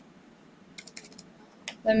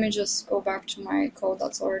let me just go back to my code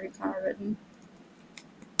that's already kind of written.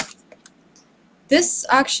 This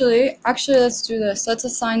actually, let's do this. Let's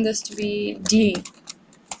assign this to be D.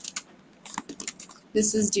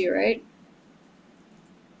 This is D, right?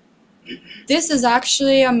 This is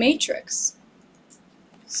actually a matrix.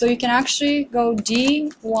 So you can actually go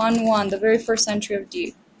D11, the very first entry of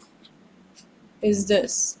D is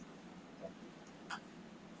this.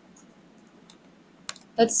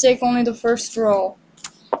 Let's take only the first row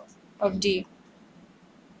of D.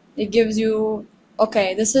 It gives you,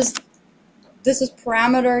 okay, this is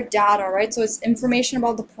parameter data, right? So it's information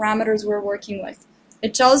about the parameters we're working with.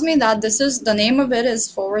 It tells me that the name of it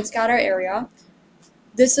is forward scatter area.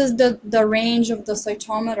 This is the range of the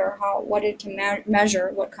cytometer, what it can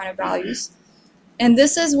measure, what kind of values. And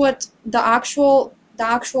this is what the actual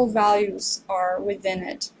values are within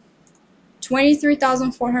it.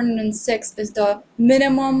 23,406 is the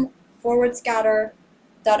minimum forward scatter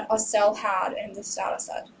that a cell had in this data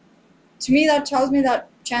set. To me, that tells me that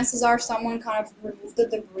chances are someone kind of removed the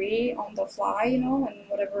debris on the fly, and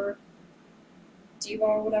whatever diva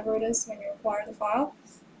or whatever it is when you acquire the file.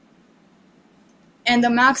 And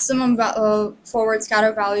the maximum forward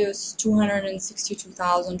scatter value is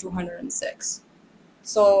 262,206.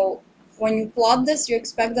 So when you plot this, you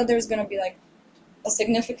expect that there's going to be like a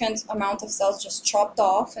significant amount of cells just chopped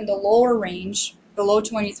off in the lower range, below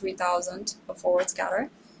 23,000 of forward scatter.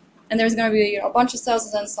 And there's going to be a bunch of cells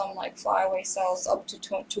and then some like flyaway cells up to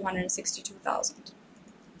 262,000.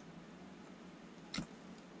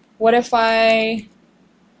 What if I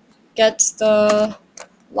get the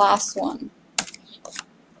last one?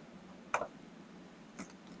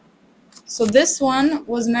 So this one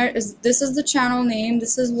was this is the channel name.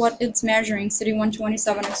 This is what it's measuring,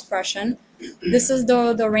 CD127 expression. This is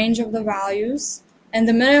the range of the values, and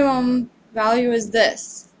the minimum value is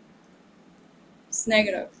this. It's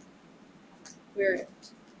negative. Weird.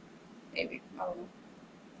 Maybe, I don't know.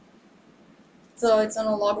 So it's on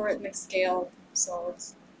a logarithmic scale, so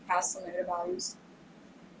it has some negative values.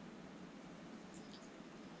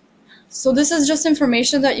 So this is just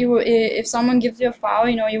information that you, if someone gives you a file,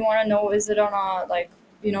 you want to know, is it on a, like,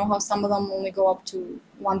 how some of them only go up to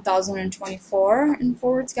 1,024 in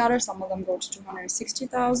forward scatter, some of them go to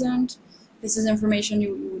 260,000. This is information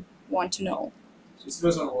you would want to know. So this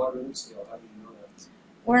goes on a logarithmic scale. How do you know that?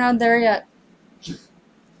 We're not there yet.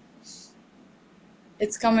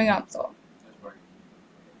 It's coming up though. That's where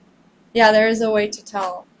Yeah, there is a way to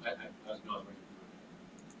tell. I was not where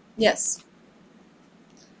you Yes.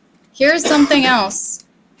 Here's something else.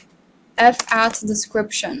 F@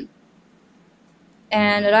 description.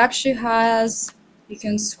 And it actually has, you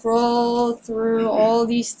can scroll through all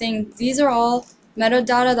these things. These are all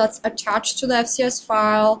metadata that's attached to the FCS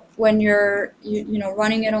file when you're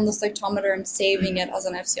running it on the cytometer and saving it as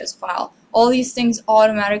an FCS file. All these things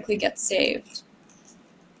automatically get saved.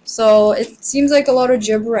 So it seems like a lot of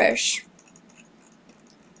gibberish.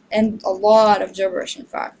 And a lot of gibberish, in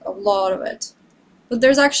fact. A lot of it. But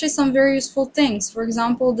there's actually some very useful things. For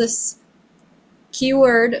example, this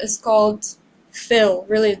keyword is called fill.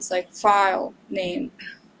 Really, it's like file name.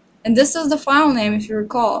 And this is the file name, if you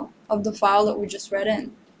recall, of the file that we just read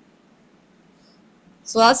in.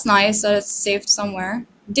 So that's nice that it's saved somewhere.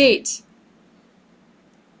 Date.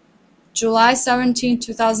 July 17,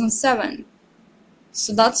 2007.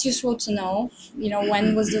 So that's useful to know.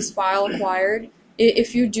 When was this file acquired?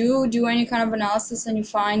 If you do any kind of analysis and you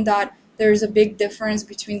find that there's a big difference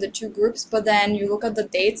between the two groups, but then you look at the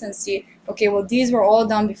dates and see, okay, well, these were all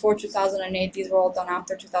done before 2008, these were all done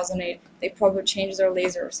after 2008, they probably changed their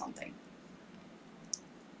laser or something.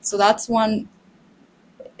 So that's one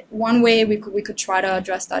way we could try to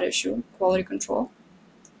address that issue, quality control.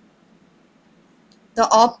 The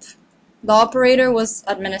operator was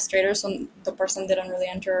administrator, so the person didn't really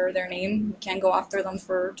enter their name. We can't go after them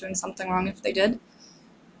for doing something wrong if they did.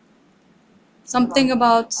 Something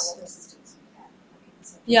about,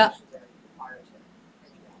 yeah.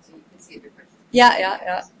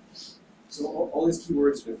 Yeah. So all these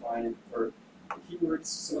keywords are defined, or the keywords,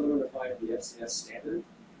 some of them are defined in the FCS standard,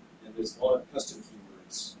 and there's a lot of custom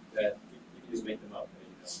keywords that you can just make them up.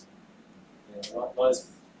 And a lot of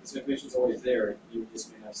this information is always there. You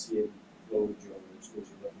just may not see it load or which you're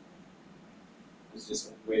looking for. It's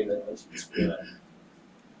just a way that lets you display that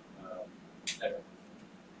better.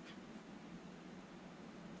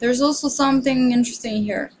 There's also something interesting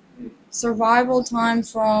here. Survival time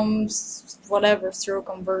from whatever,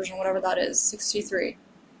 seroconversion, whatever that is, 63.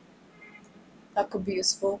 That could be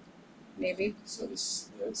useful, maybe. So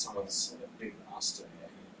someone's being asked to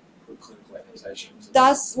put clinical annotation.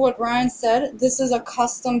 That's what Ryan said. This is a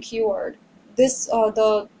custom keyword. This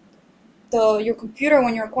your computer,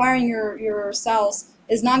 when you're acquiring your cells,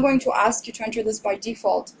 is not going to ask you to enter this by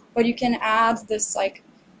default, but you can add this like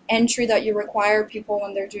entry that you require people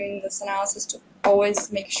when they're doing this analysis to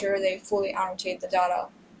always make sure they fully annotate the data,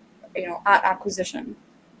 at acquisition.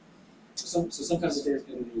 So sometimes the data is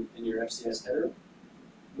going to be in your FCS header.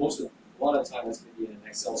 A lot of the time, that's going to be in an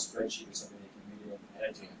Excel spreadsheet or something that you can read and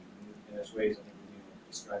edit to. And there's ways I think we'll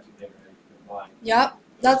describe to you later how you can combine. Yep,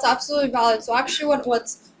 that's absolutely valid. So actually,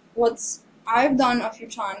 what's I've done a few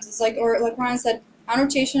times is like Ryan said,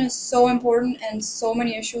 annotation is so important, and so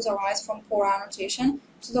many issues arise from poor annotation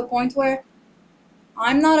to the point where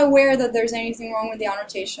I'm not aware that there's anything wrong with the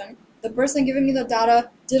annotation. The person giving me the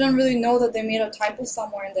data didn't really know that they made a typo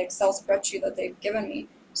somewhere in the Excel spreadsheet that they've given me.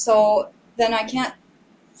 So then I can't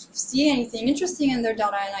see anything interesting in their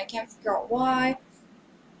data, and I can't figure out why.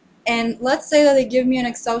 And let's say that they give me an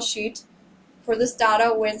Excel sheet for this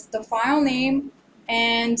data with the file name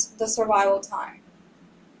and the survival time.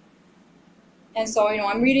 And so,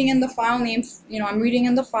 I'm reading in the file name, I'm reading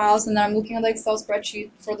in the files, and then I'm looking at the Excel spreadsheet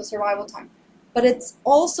for the survival time. But it's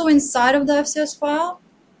also inside of the FCS file.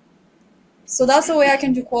 So that's the way I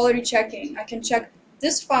can do quality checking. I can check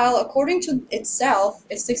this file, according to itself,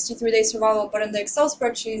 is 63 days survival, but in the Excel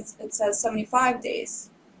spreadsheet, it says 75 days.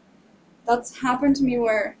 that's happened to me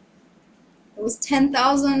where it was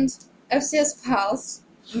 10,000 FCS files,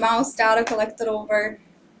 mouse data collected over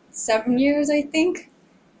 7 years, I think,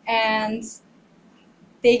 and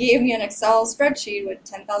they gave me an Excel spreadsheet with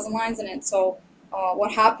 10,000 lines in it. So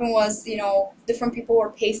what happened was, different people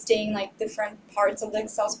were pasting like different parts of the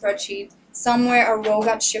Excel spreadsheet. Somewhere a row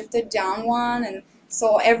got shifted down one, and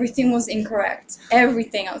so everything was incorrect.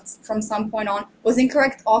 Everything else from some point on was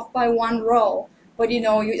incorrect, off by one row. But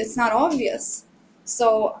it's not obvious.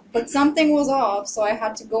 So, but something was off, so I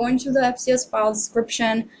had to go into the FCS file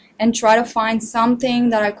description and try to find something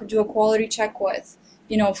that I could do a quality check with.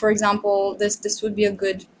 For example, this would be a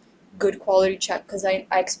good quality check because I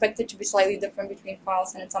expect it to be slightly different between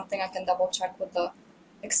files, and it's something I can double check with the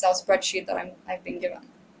Excel spreadsheet that I've been given.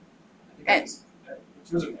 I think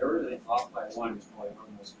in terms of errors, I think off by one is probably one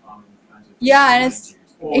of the most common kinds of. Yeah, and it's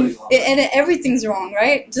always off by and everything's wrong,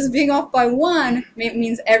 right? Just being off by one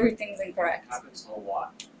means everything's incorrect. It happens a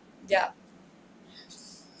lot. Yeah.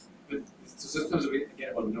 But so sometimes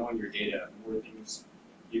again about knowing your data, the more things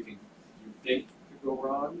you think could go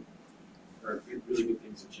wrong, are really good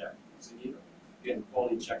things to check. So you need again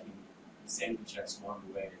quality checking, sanity checks along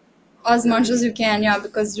the way. As much as you can, yeah,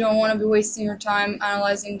 because you don't want to be wasting your time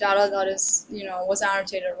analyzing data that is, was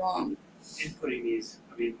annotated wrong. Inputting these,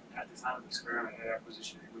 at the time of experiment and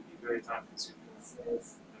acquisition, it would be very time consuming.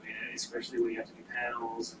 Especially when you have to do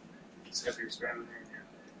panels and set up your experiment.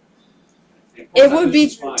 It would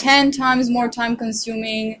be 10 times more time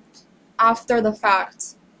consuming after the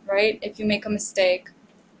fact, right? If you make a mistake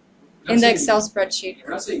in the Excel spreadsheet. We're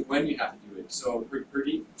not saying when you have to do it. So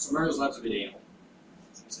Mario's lab's a bit anal.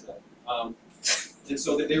 And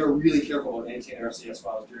so they were really careful about annotating their FCS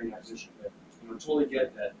files during acquisition. But totally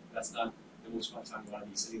get that that's not the most fun time you want to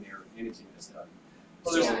be sitting there annotating this stuff.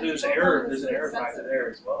 Well, there's an error factor there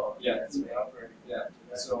as well. Yeah. Yeah.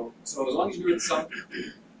 So as long as you do it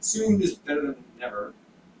soon is better than never.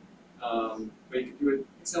 But you can do it.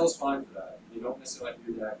 Excel is fine for that. You don't necessarily have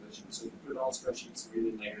to do the acquisition. So you can put it all in spreadsheets and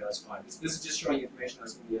read it later. That's fine. This is just showing information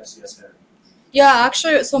that's in the FCS header. Yeah,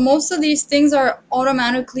 actually, so most of these things are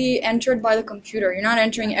automatically entered by the computer. You're not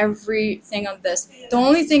entering everything of this. The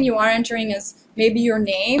only thing you are entering is maybe your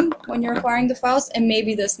name when you're acquiring the files, and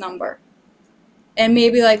maybe this number. And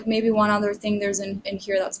maybe one other thing there's in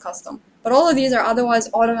here that's custom. But all of these are otherwise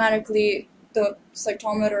automatically, the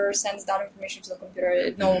cytometer sends that information to the computer.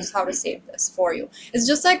 It knows how to save this for you. It's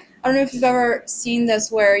just like, I don't know if you've ever seen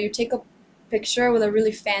this where you take a picture with a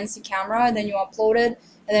really fancy camera and then you upload it,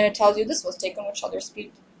 and then it tells you this was taken with shutter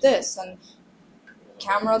speed this, and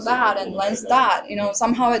camera that, and lens that.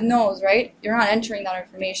 Somehow it knows, right? You're not entering that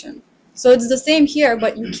information. So it's the same here,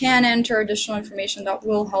 but you can enter additional information that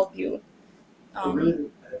will help you. Really,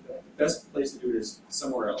 the best place to do it is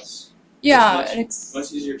somewhere else. Yeah, it's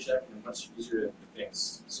much easier to check and much easier to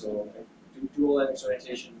fix. So do all that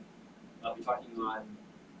annotation. I'll be talking on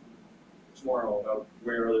tomorrow about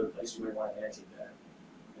where other places you might want to annotate that.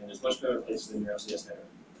 And there's much better places than your FCS header.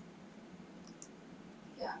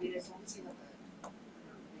 Yeah, as long as you have a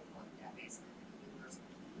database and a universal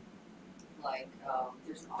key, like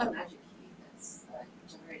there's an automagic key that's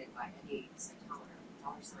generated by any cytometer,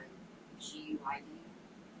 $GUID.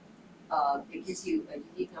 It gives you a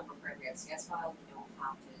unique number for every FCS file. You don't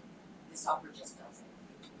have to, the software just does it.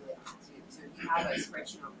 You really don't have to. So if you have a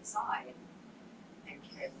spreadsheet on the side and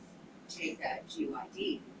can take that GUID,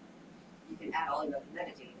 you can add all your other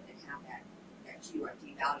metadata and have that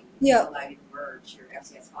GUID value. Yeah. Allow you to merge your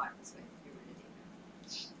FCS files with your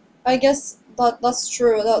metadata. I guess that's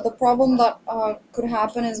true. The problem that could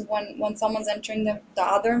happen is when someone's entering the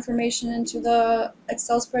other information into the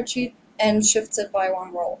Excel spreadsheet and shifts it by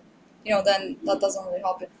one row. Then that doesn't really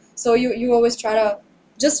help it. So you always try to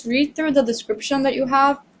just read through the description that you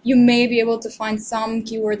have. You may be able to find some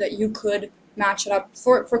keyword that you could match it up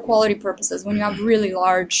for quality purposes when you have really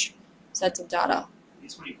large sets of data. At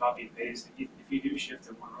least when you copy and paste, if you do shift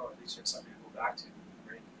to one row, at least you have something to go back to,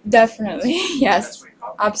 right? Definitely, yes. That's when you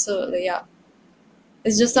copy. Absolutely, yeah.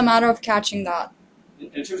 It's just a matter of catching that. In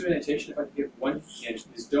terms of annotation, if I could give one hint,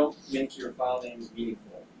 is don't make your file names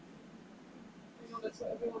meaningful. That's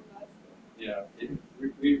what everyone does. Yeah,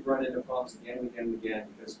 we run into problems again and again and again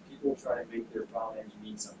because people try to make their file names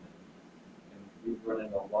mean something. And we've run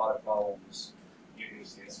into a lot of problems.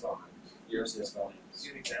 UCS file names. Your FCS file names.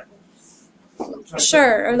 Give an example.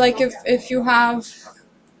 Sure, or like if you have,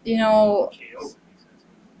 KO.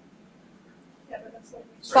 Yeah, but that's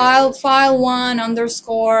what file 1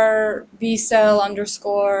 underscore bcell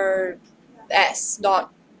underscore s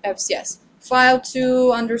dot fcs. File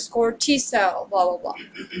 2 underscore T cell, blah, blah, blah.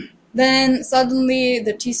 then suddenly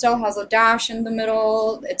the T cell has a dash in the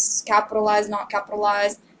middle, it's capitalized, not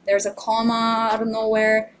capitalized, there's a comma out of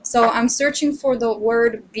nowhere. So I'm searching for the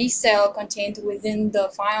word B cell contained within the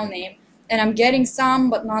file name, and I'm getting some,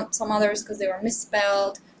 but not some others because they were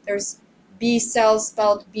misspelled. There's B cell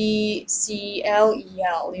spelled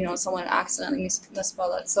BCLEL, someone accidentally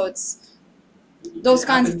misspelled it. So it's those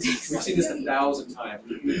kinds of things. We've seen this 1,000 times.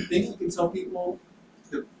 You think you can tell people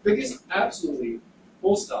the biggest, absolutely,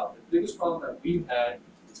 full stop, the biggest problem that we've had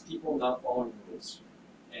is people not following rules.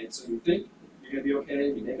 And so you think you're going to be okay,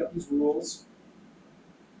 you make up these rules,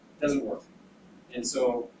 it doesn't work. And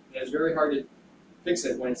so it's very hard to fix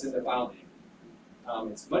it when it's in the file name.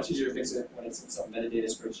 It's much easier to fix it when it's in some metadata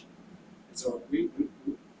spreadsheet. And so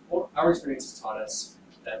our experience has taught us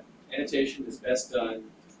that annotation is best done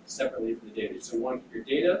separately from the data. So you want to keep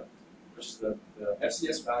your data, which is the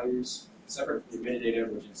FCS values, separate from your metadata,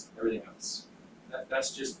 which is everything else.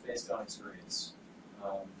 That's just based on experience.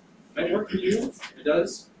 Might work for you. If it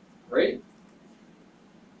does, great.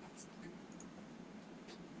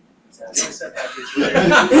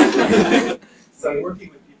 So working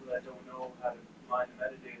with people that don't know how to mine the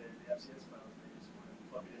metadata in the FCS files, they just want to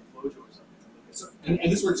plug it in Flojo or something. And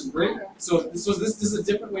this works great. So this is a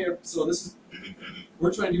different way of. So this is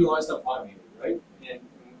we're trying to do a lot of stuff automated, right? And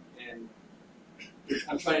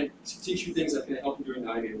I'm trying to teach you things that can help you do it in an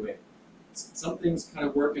automated way. Some things kind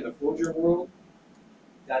of work in the Flojo world.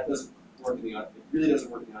 That doesn't work in the it really doesn't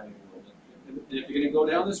work in the automated world. And if you're going to go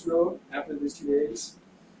down this road after these 2 days,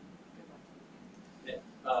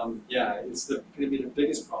 it's going to be the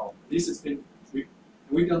biggest problem. At least it's been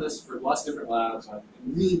we've done this for lots of different labs,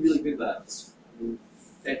 really, really good labs. I mean,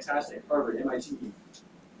 fantastic, Harvard, MIT,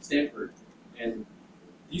 Stanford, and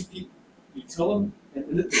these people, you tell them,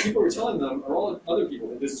 and the people we're telling them are all other people.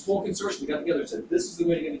 There's this whole consortium that got together and said, this is the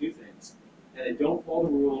way you're going to do things. And they don't follow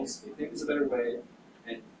the rules, they think there's a better way,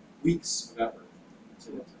 and weeks of effort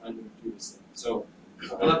to undo this thing. So,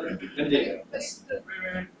 metadata. But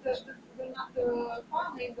the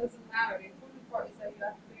file name doesn't matter. The important part is that you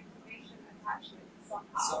have the information attached to it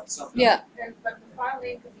somehow. Somehow. Yeah. But the file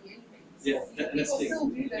name could be anything. So Yeah, and that's people the thing. still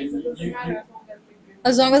do this. It doesn't matter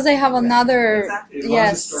As long as they have another, As long as it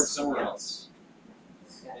yes. starts somewhere else.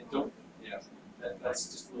 And don't,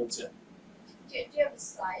 that's just a little tip. Do you have a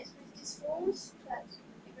slide with these rules that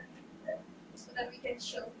so that we can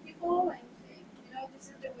show people and say, this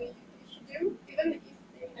is the way you should do, even if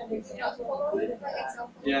they do not follow it, for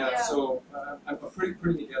example? Yeah. So I'm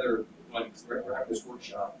putting together we're having this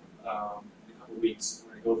workshop in a couple of weeks.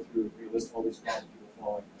 We're going to go through, we're going to list all these problems people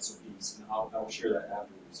following SOPs, and I'll share that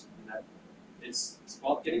afterwards. And that it's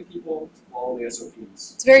about getting people to follow the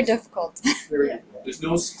SOPs. It's very difficult. It's very difficult. There's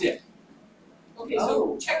no stick. Okay,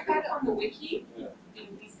 so check that on the wiki Yeah. in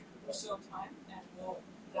a week or so of time, and we'll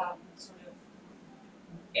sort of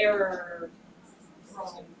error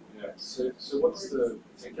prone. Yeah. So what's the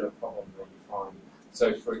particular problem that you find?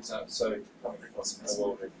 So for example, coming across in the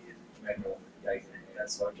world of manual data and that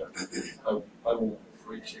subject, I will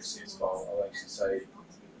for each FCS file I'll actually say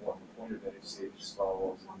what the point of that FCS file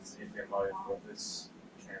was is FMO for this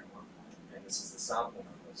channel, and this is the sample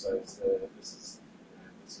number. So this is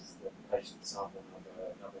the patient sample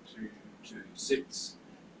number 226,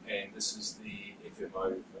 and this is the FMO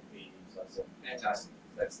for PD. So it's fantastic.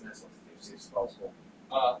 That's what the FCS file's for.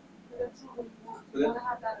 That's not what you want. But You want to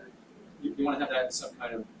have that. You want to have that in some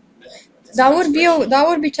kind of. That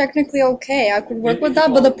would be technically okay. I could work with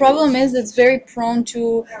that, but the problem is it's very prone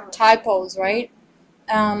to typos, right?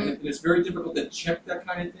 And it's very difficult to check that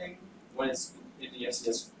kind of thing when it's in the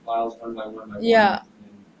FCS files one by one by one. Yeah.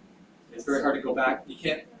 And it's very hard to go back. You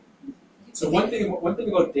can't. So one thing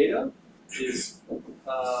about data is,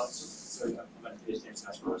 sorry, I'm at the data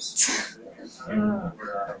task force.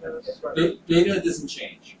 Data doesn't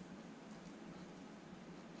change.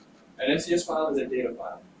 An FCS file is a data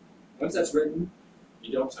file. Once that's written,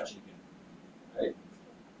 you don't touch it again.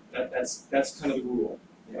 Right? That's kind of the rule.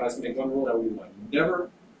 If I was going to make one rule, that would be one. You never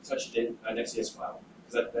touch an FCS file.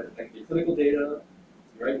 Because that can be clinical data,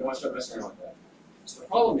 right? You don't want to start messing around with that. So the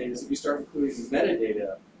problem is if you start including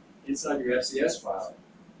metadata inside your FCS file,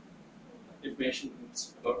 information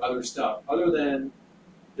about other stuff, other than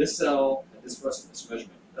this cell and this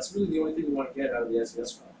measurement. That's really the only thing you want to get out of the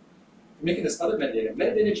FCS file. You're making this other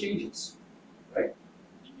metadata changes, right?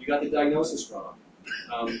 You got the diagnosis wrong.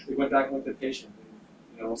 We went back and looked at the patient,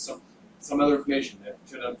 and some other information that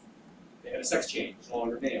turned out they had a sex change, it's no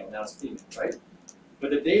longer male, now it's female, right?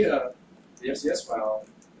 But the data, the FCS file,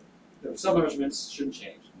 the sub-measurements shouldn't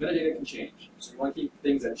change. Metadata can change. So you want to keep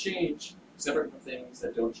things that change separate from things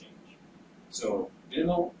that don't change. So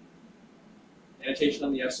minimal annotation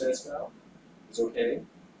on the FCS file is okay.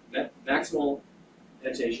 Maximal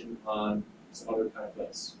annotation on some other kind of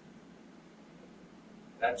place.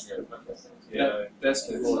 That's good. Yeah, that's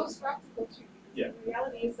the It's goal. most practical too. Yeah. The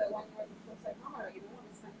reality is that when you're the full cytometer, you don't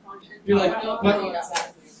want to spend content. You're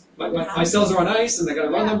like, my cells are on ice and I gotta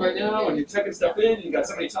run them right now, and you're typing stuff in, and you got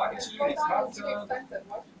somebody talking to you, and it's talking to them. Expensive.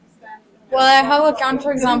 Why should you spend? Well, I have a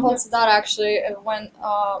counterexample to that actually. When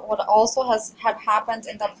what also had happened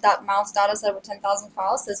in that mouse data set with 10,000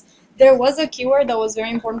 files is there was a keyword that was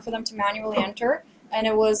very important for them to manually enter, and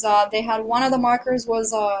it was they had one of the markers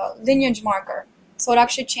was a lineage marker, so it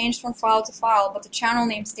actually changed from file to file, but the channel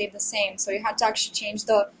name stayed the same. So you had to actually change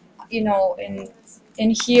the,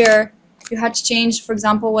 in here you had to change, for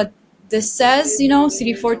example, what this says,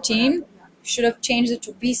 CD14. You should have changed it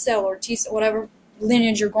to B cell or T cell, whatever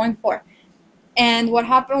lineage you're going for. And what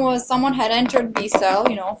happened was someone had entered B cell,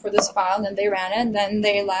 for this file, and then they ran it, and then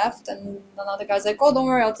they left, and another guy's like, oh, don't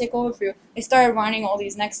worry, I'll take over for you. They started running all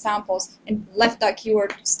these next samples and left that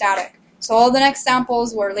keyword static. So all the next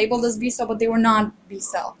samples were labeled as B cell, but they were not B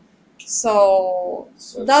cell. So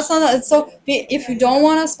that's not, so if you don't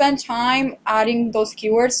want to spend time adding those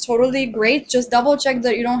keywords, totally great. Just double check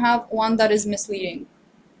that you don't have one that is misleading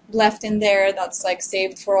left in there that's like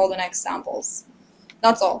saved for all the next samples.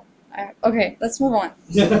 That's all. Okay, let's move on.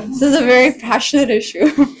 This is a very passionate issue.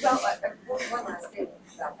 Well, one last thing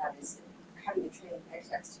about that is having a trained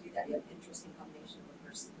execs to do that. You have an interesting combination of a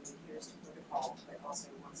person who adheres to protocol but also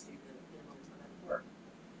wants to do the minimum amount of work.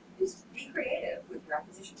 Is be creative with your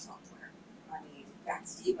acquisition software. I mean,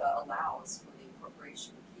 FACSDIVA allows for the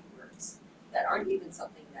incorporation of keywords that aren't even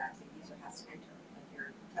something that the user has to enter. Like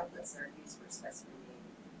your templates that are used for specimen name,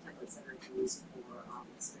 templates that are used for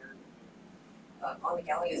experiment. On the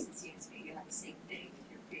Gallios and CSV, you have the same thing. If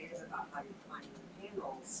you're creative about how you're defining the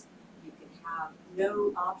panels, you can have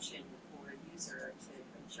no option for a user to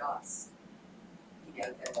adjust,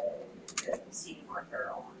 the CD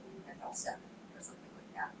marker on FL7 or something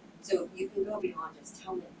like that. So you can go beyond just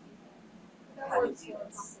telling people That how to works do for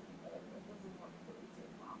this. something, but it doesn't work for the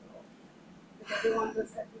model. Because everyone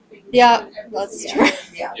does everything. Yeah, and everything that's else.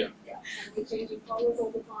 true. Yeah. Yeah. And we change it colors all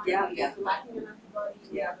the time. Yeah, We yeah. have lacking in antibody.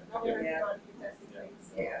 We Yeah. have another Yeah. antibody to test things.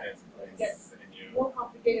 So Yeah. it gets more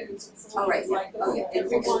complicated. And so Oh, right, yeah. like Oh, yeah. In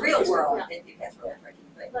the everyone- real world, Yeah. it gets really tricky,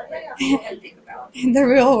 but But yeah, you can think about it. In the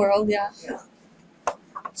real world, yeah. Yeah.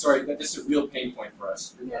 Sorry, that's a real pain point for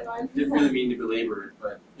us. Yeah, no, I Didn't really mean to belabor it,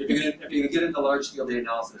 but if you're gonna get into large scale data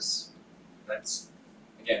analysis, that's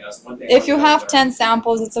one thing. If you have 10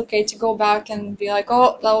 samples, it's okay to go back and be like,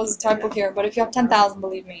 oh, that was a typo here. But if you have 10,000,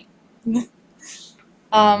 believe me.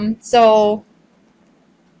 So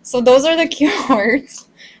those are the keywords.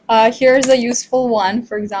 Here's a useful one,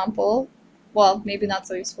 for example. Well, maybe not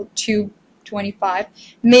so useful. Tube 25.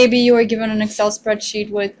 Maybe you were given an Excel spreadsheet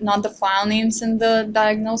with not the file names in the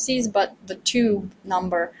diagnoses, but the tube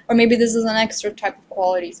number. Or maybe this is an extra type of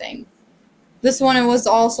quality thing. This one, it was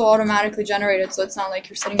also automatically generated, so it's not like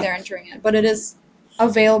you're sitting there entering it. But it is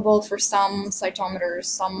available for some cytometers,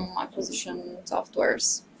 some acquisition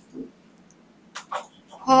softwares.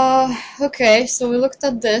 Okay, so we looked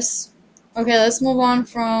at this. Okay, let's move on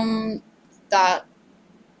from that.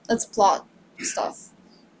 Let's plot stuff.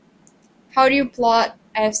 How do you plot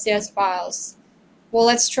FCS files? Well,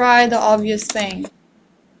 let's try the obvious thing.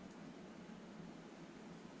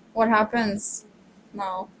 What happens?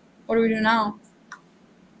 No. What do we do now?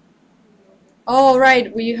 Oh,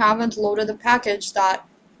 right, we haven't loaded the package that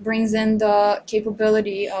brings in the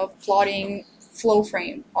capability of plotting flow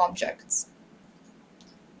frame objects.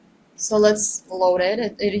 So let's load it.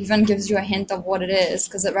 It even gives you a hint of what it is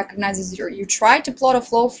because it recognizes you tried to plot a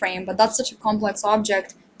flow frame, but that's such a complex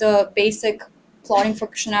object. The basic plotting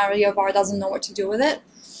functionality of R doesn't know what to do with it.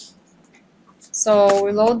 So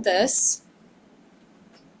we load this.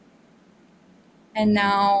 And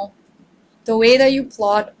now the way that you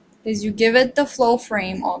plot is you give it the flow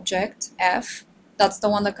frame object, F. That's the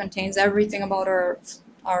one that contains everything about our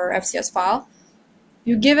FCS file.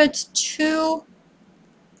 You give it 2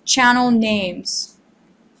 channel names.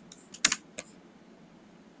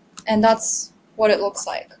 And that's what it looks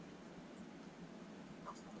like.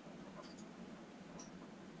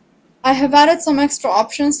 I have added some extra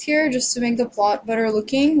options here just to make the plot better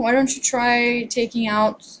looking. Why don't you try take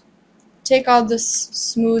out this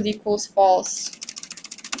smooth equals false.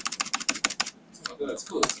 Oh, that's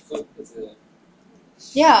cool.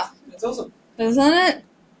 Yeah, It's awesome. isn't it?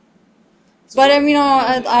 But I mean,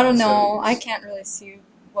 I don't know. I can't really see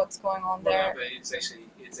what's going on Well, no, there. but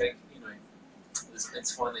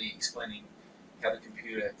it's finally explaining how the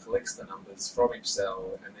computer collects the numbers from each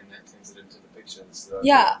cell and then that turns it into the picture. So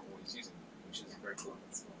Yeah. always using, which is very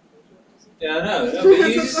Yeah, I know. No, but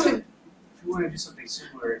you just, If you want to do something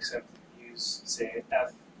similar, except use, say,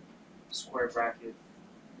 F square bracket,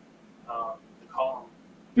 the column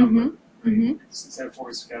number, right? Instead of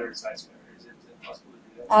forward scatter and side scatter. Is it possible to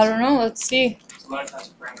do that? I don't know. Let's see. So a lot of times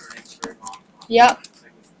the parameter names are very long. Yeah. It's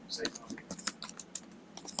like with, say,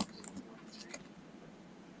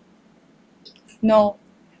 No.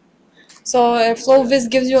 So FlowVis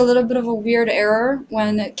gives you a little bit of a weird error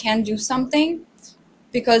when it can do something,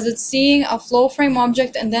 because it's seeing a flow frame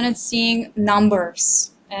object and then it's seeing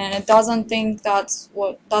numbers, and it doesn't think that's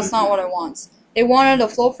not what it wants. It wanted a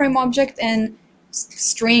flow frame object and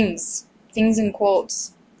strings, things in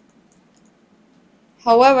quotes.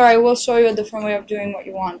 However, I will show you a different way of doing what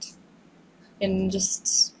you want in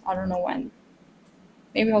just, I don't know when.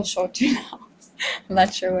 Maybe I'll show it to you now. I'm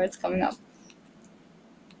not sure where it's coming up.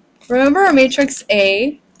 Remember our matrix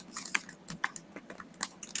A?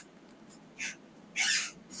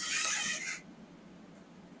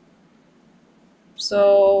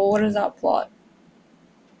 So what is that plot?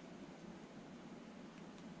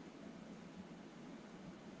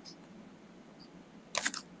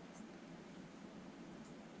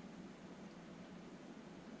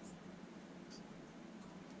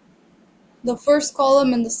 The first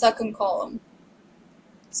column and the second column.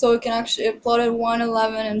 So it can actually, it plotted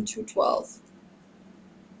 111 and 212.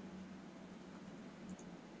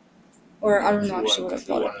 Or I don't know actually what it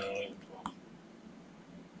plotted.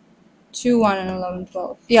 2, 1, and 11,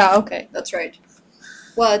 12. Yeah, okay, that's right.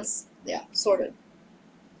 Well, it's, yeah, sorted.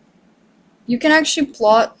 You can actually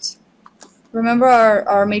plot, remember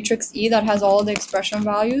our matrix E that has all the expression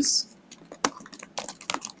values?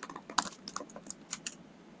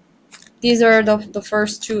 These are the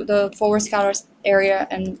first two, the forward scatter area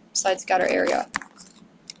and side scatter area.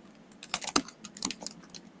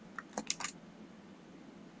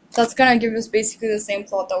 That's gonna give us basically the same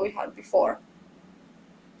plot that we had before.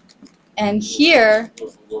 And here,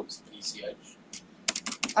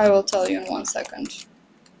 I will tell you in 1 second.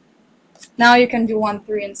 Now you can do 1,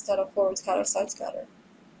 3 instead of forward scatter, side scatter.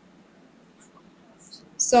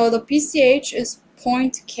 So the PCH is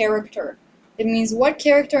point character. It means what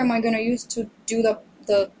character am I going to use to do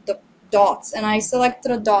the dots. And I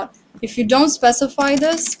selected a dot. If you don't specify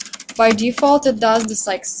this, by default it does this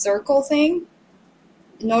like circle thing.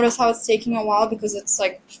 Notice how it's taking a while because it's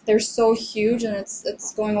like they're so huge and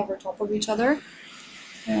it's going over top of each other.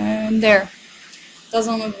 And there.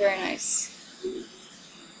 Doesn't look very nice.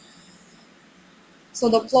 So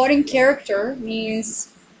the plotting character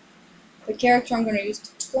means the character I'm going to use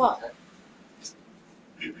to plot.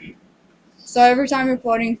 So every time you're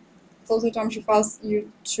plotting closer geometry files,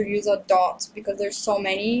 you should use a dot because there's so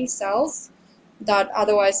many cells that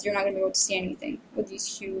otherwise you're not going to be able to see anything with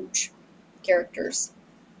these huge characters.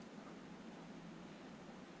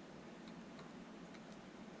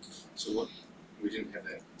 So what? We didn't have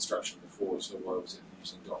that instruction before, so why was it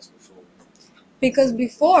using dots before? Because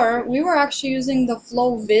before, we were actually using the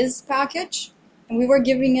FlowVis package, and we were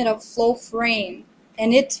giving it a flow frame,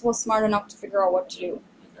 and it was smart enough to figure out what to do.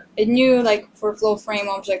 Okay. It knew, like, for flow frame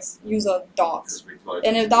objects, use a dot.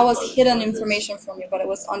 And that was hidden information from you, but it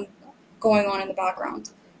was going on in the background.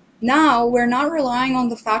 Now, we're not relying on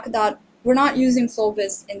the fact that we're not using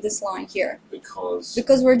FlowVis in this line here.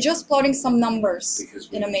 Because we're just plotting some numbers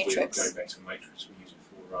in a matrix. Going back to a matrix, we use it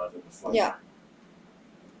for rather than the flow. Yeah.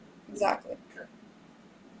 Exactly. Okay.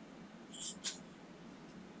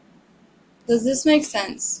 Does this make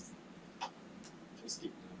sense? Just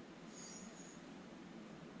keep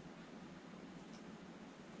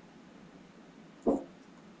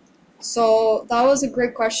So that was a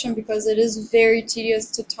great question because it is very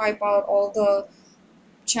tedious to type out all the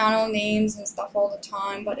channel names and stuff all the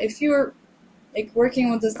time. But if you're like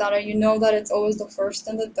working with this data, you know that it's always the first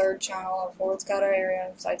and the third channel of forward scatter area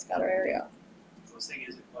and side scatter area. The most thing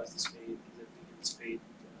is it applies to spade, because I think in the spade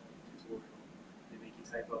tutorial, they make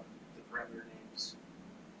you type up the parameter names.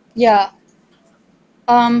 Yeah.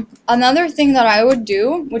 Another thing that I would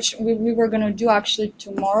do, which we were going to do actually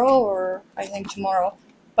tomorrow, or I think tomorrow,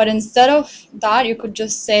 but instead of that, you could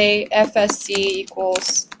just say FSC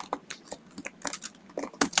equals.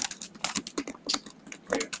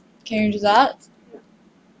 Can you do that?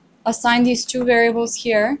 Assign these two variables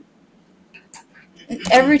here. And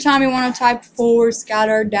every time you want to type forward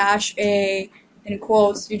scatter dash A in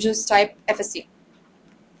quotes, you just type FSC.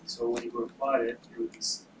 So when you go to plot it, you would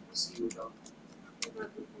see without.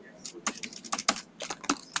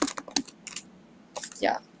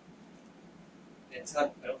 Yeah. And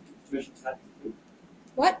tab, I don't think the tab complete.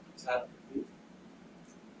 What? Tab complete.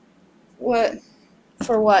 What?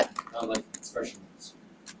 For what? Like expressions.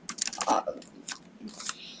 Uh,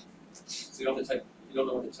 So you don't have to type. You don't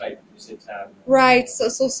know what to type. You say tab. Right. So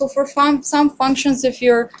for some functions, if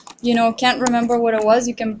you're, can't remember what it was,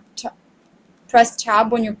 you can press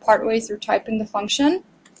tab when you're partway through typing the function.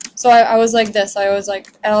 So I was like this. I was like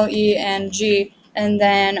LENG, and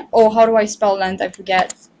then, oh, how do I spell length? I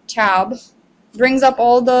forget. Tab brings up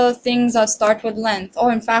all the things that start with length. Oh,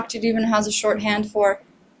 in fact, it even has a shorthand for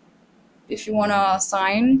if you want to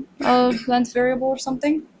assign a length variable or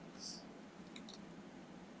something.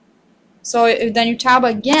 So then you tab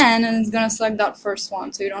again, and it's going to select that first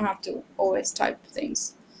one, so you don't have to always type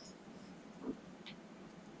things.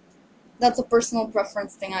 That's a personal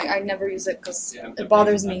preference thing. I never use it because it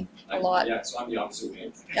bothers me a lot. Yeah, so I'm the opposite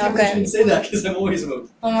way. Yeah, I okay. shouldn't say that because I'm always about.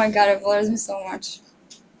 Oh my god, it bothers me so much.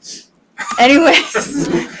 Anyways,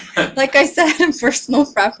 like I said, personal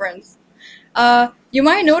preference. You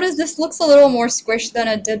might notice this looks a little more squished than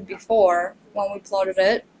it did before when we plotted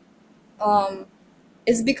it.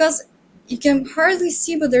 It's because you can hardly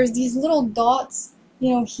see, but there's these little dots.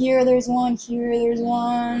 Here there's one, here there's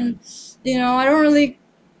one. I don't really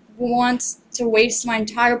want to waste my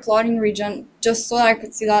entire plotting region just so that I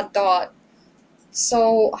could see that dot.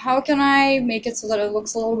 So how can I make it so that it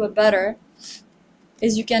looks a little bit better?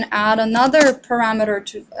 Is you can add another parameter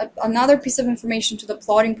to another piece of information to the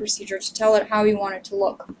plotting procedure to tell it how you want it to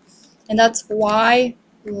look. And that's y_lim.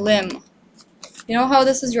 You know how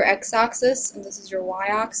this is your x-axis and this is your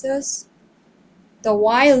y-axis? The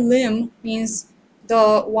y_lim means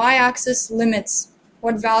the y-axis limits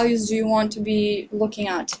what values do you want to be looking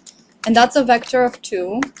at. And that's a vector of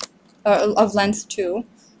 2, of length 2.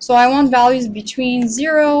 So I want values between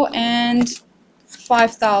 0 and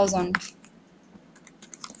 5,000.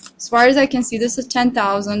 As far as I can see, this is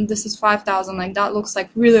 10,000, this is 5,000. Like, that looks like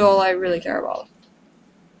really all I really care about.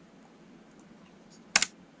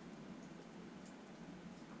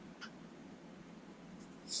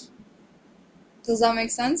 Does that make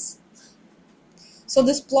sense? So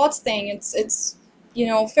this plot thing, it's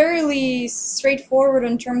fairly straightforward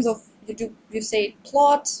in terms of you say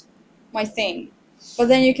plot my thing, but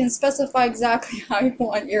then you can specify exactly how you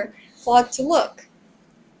want your plot to look.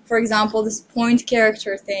 For example, this point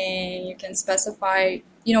character thing, you can specify,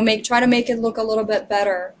 try to make it look a little bit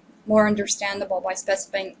better, more understandable by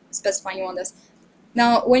specifying you want this.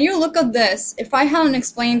 Now, when you look at this, if I hadn't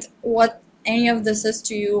explained what any of this is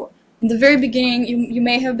to you, in the very beginning, you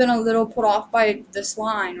may have been a little put off by this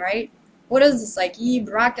line, right? What is this, like E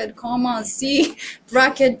bracket, comma, C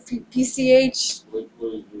bracket, PCH?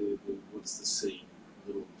 What's the C?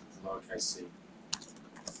 Little lowercase c.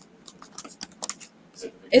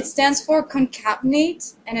 It stands for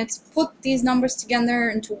concatenate, and it's put these numbers together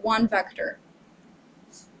into one vector.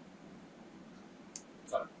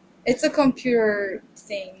 It's a computer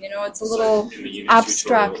thing, it's a little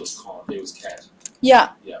abstract. It was cat.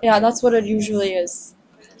 Yeah, that's what it usually is.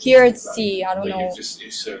 Here it's C, I don't know.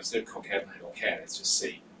 So instead of concatenate or cat, it's just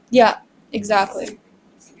C. Yeah, exactly.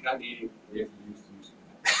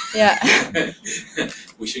 Yeah.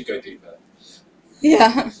 We should go deeper.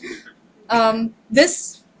 Yeah.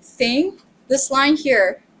 This line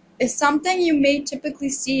here, is something you may typically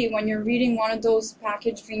see when you're reading one of those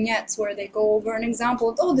package vignettes where they go over an example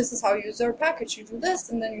of, oh, this is how you use our package. You do this,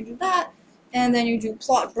 and then you do that, and then you do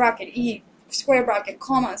plot, bracket, E, square bracket,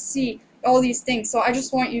 comma, C, all these things. So I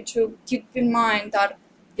just want you to keep in mind that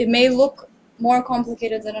it may look more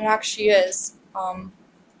complicated than it actually is.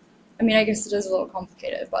 I guess it is a little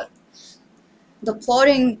complicated, but the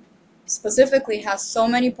plotting specifically has so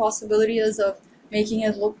many possibilities of making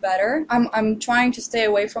it look better. I'm trying to stay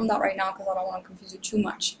away from that right now because I don't want to confuse you too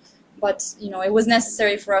much. But, it was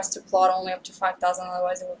necessary for us to plot only up to 5,000,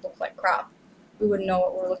 otherwise it would look like crap. We wouldn't know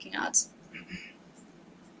what we're looking at.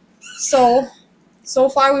 So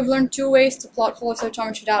far we've learned 2 ways to plot flow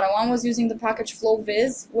cytometry data. One was using the package flow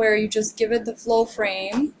viz, where you just give it the flow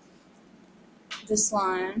frame, this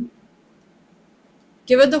line,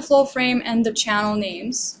 give it the flow frame and the channel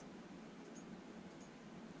names.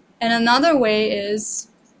 And another way is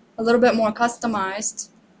a little bit more customized.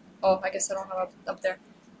 Oh, I guess I don't have it up there.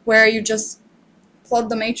 Where you just plot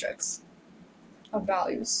the matrix of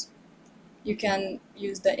values. You can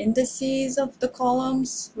use the indices of the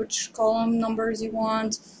columns, which column numbers you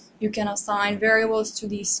want. You can assign variables to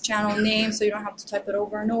these channel names so you don't have to type it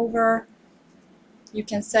over and over. You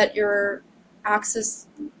can set your axis,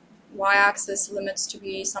 y-axis limits to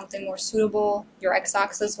be something more suitable. Your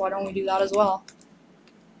x-axis, why don't we do that as well?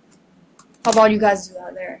 How about you guys do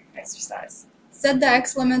that there, exercise? Set the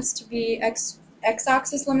x-limits to be,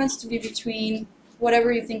 x-axis limits to be between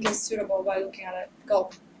whatever you think is suitable by looking at it. Go.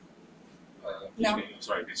 No.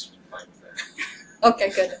 Sorry, this is playing with that. Okay,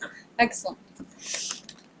 good. Excellent.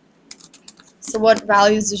 So what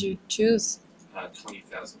values did you choose?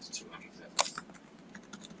 20,000 to 200,000.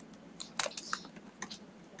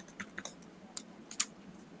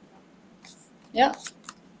 Yeah.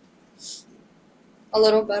 A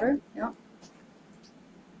little better, yeah.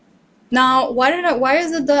 Now, why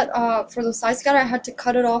is it that for the side scatter I had to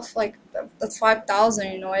cut it off like that's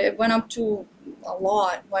 5,000, you know, it went up to a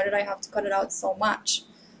lot. Why did I have to cut it out so much?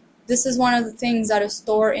 This is one of the things that is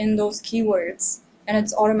stored in those keywords, and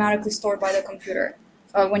it's automatically stored by the computer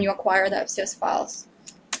when you acquire the FCS files.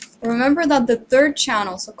 Remember that the third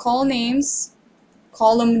channel, so column names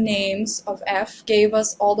of F gave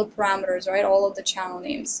us all the parameters, right? All of the channel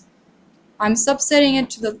names. I'm subsetting it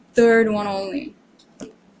to the third one only.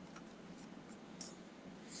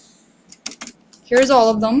 Here's all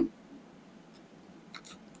of them.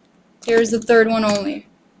 Here's the third one only.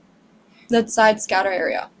 That side scatter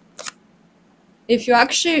area. If you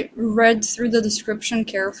actually read through the description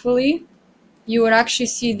carefully, you would actually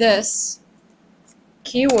see this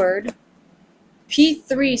keyword.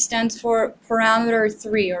 P3 stands for parameter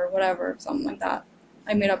 3 or whatever, something like that.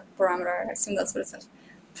 I made up parameter, I assume that's what it says.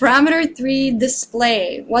 Parameter 3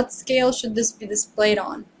 display. What scale should this be displayed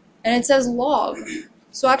on? And it says log.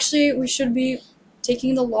 So actually we should be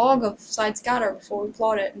taking the log of side scatter before we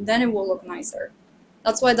plot it, and then it will look nicer.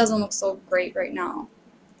 That's why it doesn't look so great right now.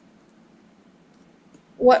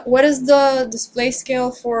 What is the display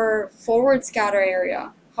scale for forward scatter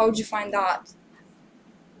area? How would you find that?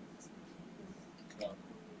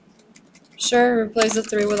 Sure, replace the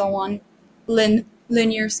 3 with a 1.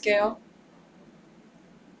 Linear scale.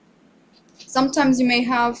 Sometimes you may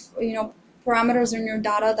have, you know, parameters in your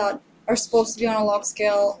data that are supposed to be on a log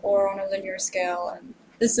scale or on a linear scale, and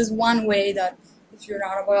this is one way that if you're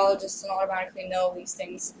not a biologist and automatically know these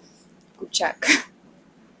things, go check.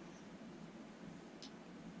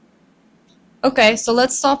 Okay, so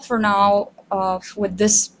let's stop for now with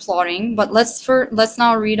this plotting, but let's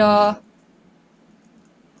now read a.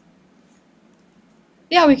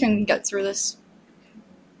 Yeah, we can get through this.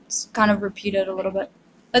 It's kind of repeated a little bit.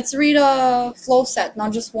 Let's read a flow set,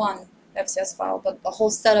 not just one FCS file, but a whole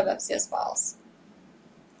set of FCS files.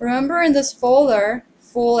 Remember in this folder,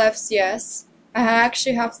 full FCS, I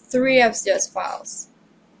actually have 3 FCS files.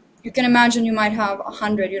 You can imagine you might have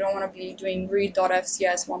 100. You don't want to be doing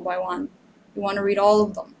read.fcs one by one. You want to read all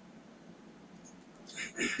of them.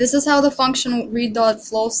 This is how the function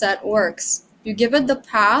read.flowset works. You give it the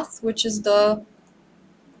path, which is the...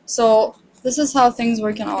 So this is how things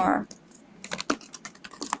work in R.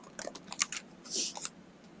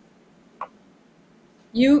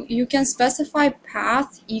 You can specify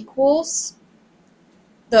path equals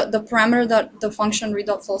the parameter that the function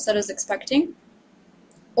read.flowset is expecting,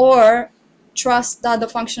 or trust that the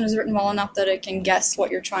function is written well enough that it can guess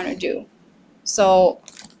what you're trying to do. So,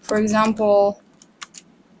 for example,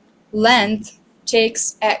 length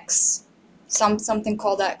takes x, something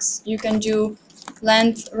called x. You can do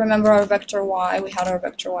length, remember our vector y, we had our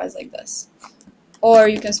vector y's like this. Or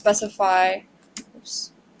you can specify,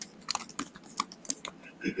 oops,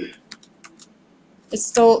 it's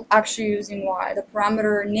still actually using y. The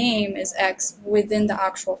parameter name is x within the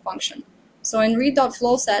actual function. So in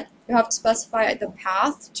read.flowset, you have to specify the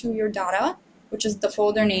path to your data, which is the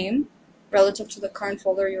folder name relative to the current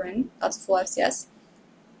folder you're in. That's full FCS.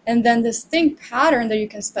 And then this thing pattern that you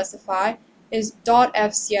can specify is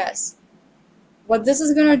 .fcs. What this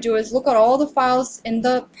is going to do is look at all the files in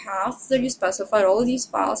the paths that you specified, all of these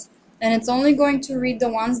files, and it's only going to read the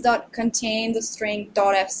ones that contain the string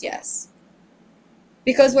 .fcs.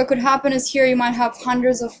 Because what could happen is here you might have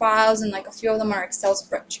hundreds of files and like a few of them are Excel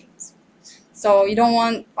spreadsheets. So you don't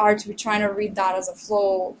want R to be trying to read that as a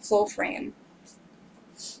flow frame.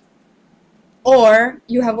 Or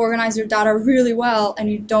you have organized your data really well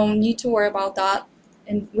and you don't need to worry about that,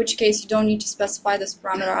 in which case you don't need to specify this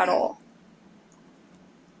parameter at all.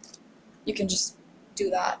 You can just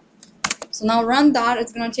do that. So now run that.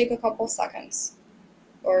 It's going to take a couple seconds,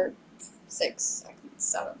 or 6 seconds,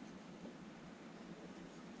 7.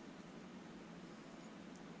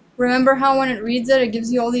 Remember how when it reads it, it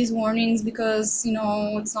gives you all these warnings because, you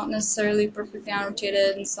know, it's not necessarily perfectly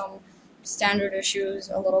annotated and some standard issues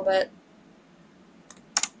a little bit.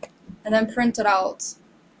 And then print it out.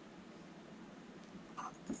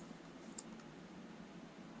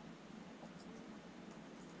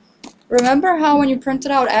 Remember how when you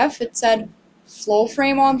printed out F, it said flow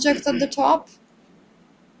frame object at the top?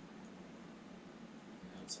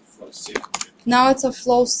 It's a flow set object. Now it's a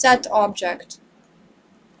flow set object.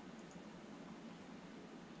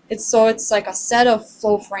 It's like a set of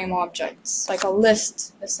flow frame objects, like a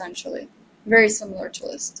list essentially, very similar to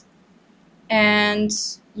list. And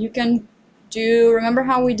you can remember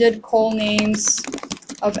how we did call names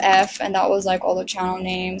of F, and that was like all the channel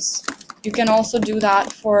names? You can also do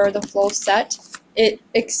that for the flow set. It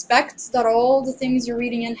expects that all the things you're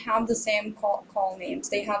reading in have the same call names.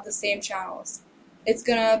 They have the same channels. It's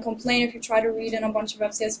gonna complain if you try to read in a bunch of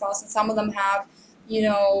FCS files and some of them have, you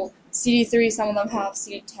know, CD3, some of them have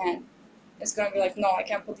CD10. It's gonna be like, no, I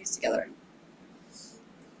can't put these together.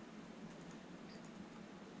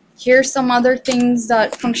 Here's some other things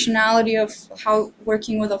that functionality of how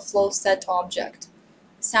working with a flow set object.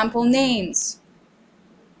 Sample names.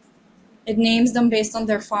 It names them based on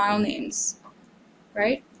their file names,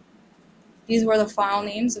 right? These were the file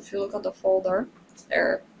names. If you look at the folder,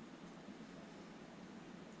 there.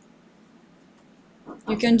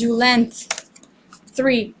 You can do length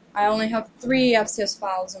 3. I only have 3 FCS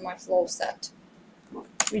files in my flow set.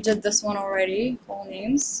 We did this one already, call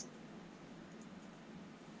names.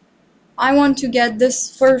 I want to get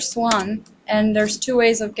this first one, and there's 2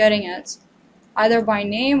 ways of getting it. Either by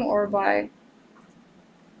name or by...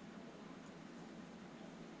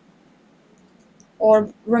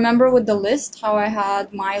 Or remember with the list, how I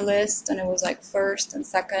had my list, and it was like first and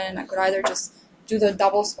second. I could either just do the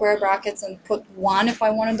double square brackets and put 1 if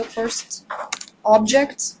I wanted the first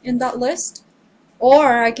object in that list,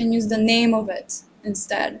 or I can use the name of it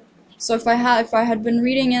instead. So if I had been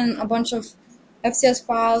reading in a bunch of FCS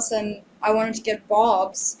files and I wanted to get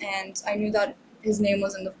Bob's, and I knew that his name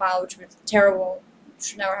was in the file, which was terrible.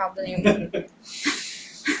 Should never have the name.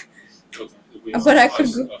 But I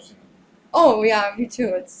could go. Oh yeah, me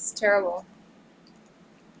too. It's terrible.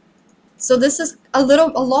 So this is a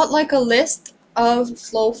lot like a list of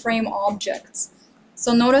flow frame objects.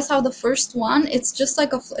 So notice how the first one, it's just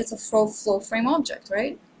like it's a flow frame object,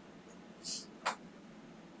 right?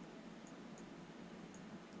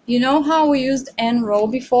 You know how we used n row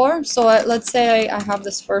before? So let's say I have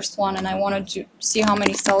this first one and I wanted to see how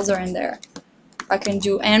many cells are in there. I can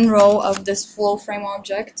do n row of this flow frame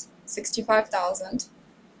object, 65,000.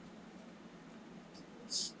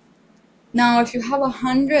 Now, if you have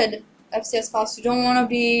 100 FCS files, you don't want to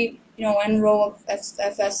be, you know, n row of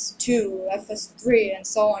FS2, FS3, and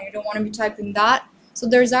so on. You don't want to be typing that. So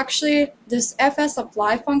there's actually this FS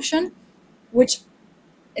apply function, which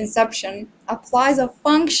Inception applies a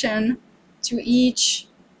function to each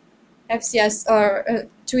FCS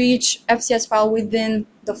to each FCS file within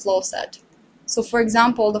the flow set. So, for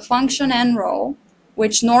example, the function n row,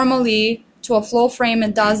 which normally to a flow frame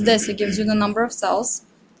it does this, it gives you the number of cells.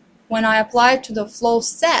 When I apply it to the flow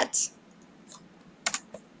set,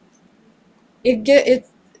 it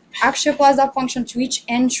actually applies that function to each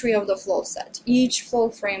entry of the flow set. Each flow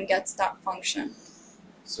frame gets that function.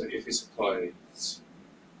 So if it's applied,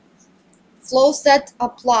 flow set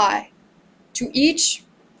apply to each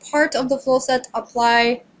part of the flow set,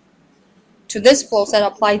 apply to this flow set,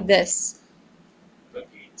 apply this. but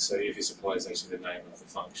so if it's applied is actually the name of the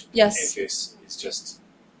function. Yes. If it's just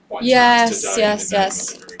by Yes, chance today, yes, the name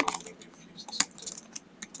yes. of the variable will be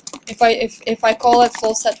refused. If I call it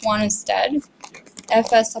flow set 1 instead,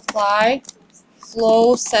 fs apply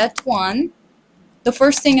flow set 1. The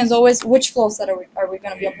first thing is always which flow set are we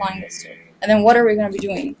going to be applying this to, and then what are we going to be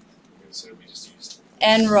doing? So we just use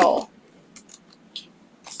N row.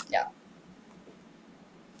 Yeah.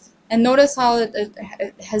 And notice how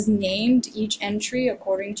it has named each entry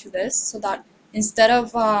according to this, so that instead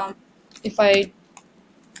of if I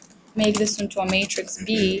make this into a matrix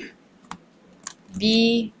B,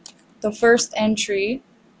 the first entry,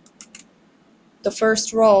 the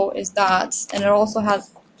first row is that, and it also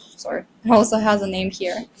has, it also has a name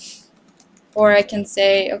here. Or I can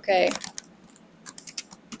say, okay,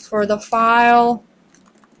 for the file,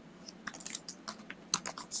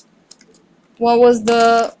 what was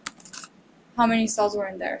how many cells were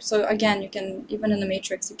in there? So again, you can, even in the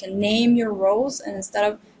matrix, you can name your rows, and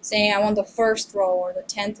instead of saying I want the first row or the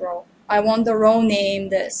 10th row, I want the row name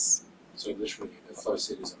this. So literally, the flow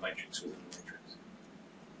set is a matrix within a matrix.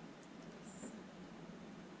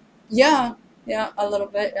 Yeah, a little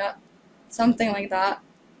bit, yeah. Something like that.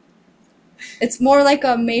 It's more like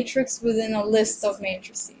a matrix within a list of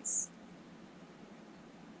matrices.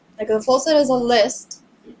 Like the flow set is a list,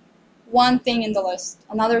 one thing in the list,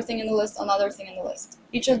 another thing in the list, another thing in the list.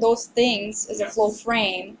 Each of those things is a flow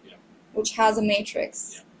frame, which has a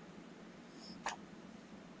matrix.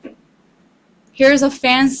 Here's a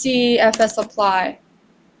fancy FS apply.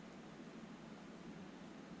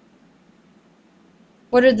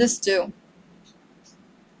 What did this do?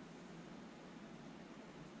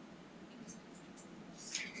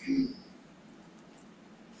 You're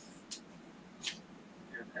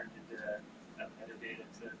appended that metadata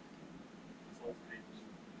to flow frames.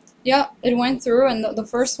 Yeah, it went through, and the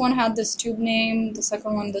first one had this tube name, the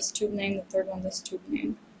second one this tube name, the third one this tube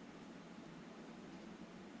name.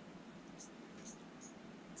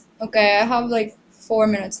 Okay, I have like 4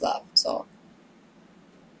 minutes left, so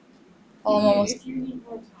almost. If you need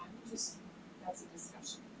more time, just, that's a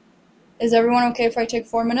discussion. Is everyone okay if I take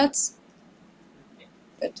 4 minutes?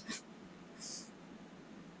 Good.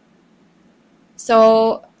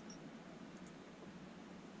 So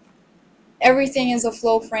everything is a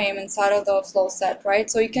flow frame inside of the flow set, right?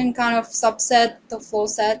 So you can kind of subset the flow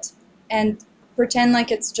set and pretend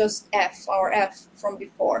like it's just F, our F from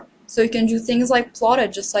before. So you can do things like plot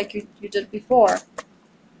it just like you did before.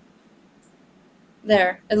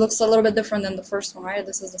 There, it looks a little bit different than the first one, right?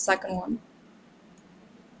 This is the second one.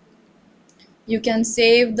 You can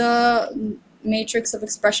save the matrix of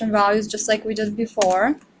expression values just like we did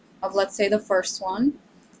before, of let's say the first one.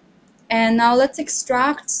 And now let's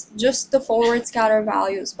extract just the forward scatter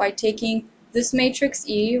values by taking this matrix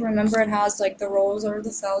E. Remember, it has like the rows or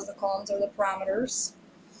the cells, the columns or the parameters.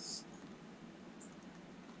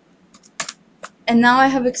 And now I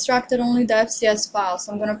have extracted only the FCS file,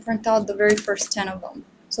 so I'm going to print out the very first 10 of them.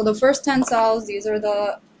 So the first 10 cells, these are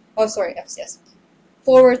the, FCS,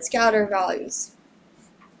 forward scatter values.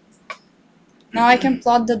 Now I can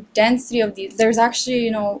plot the density of these. There's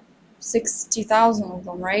actually, 60,000 of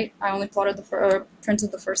them, right? I only plotted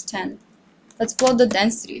printed the first 10. Let's plot the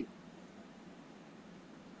density.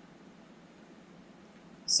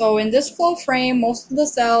 So in this flow frame, most of the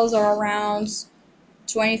cells are around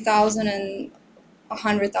 20,000 and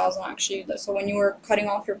 100,000 actually. So when you were cutting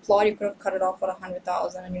off your plot, you could have cut it off at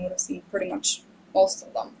 100,000 and you would have seen pretty much most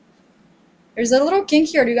of them. There's a little kink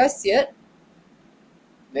here. Do you guys see it?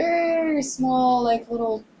 Very small, like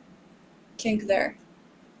little kink there.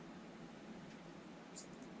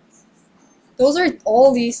 Those are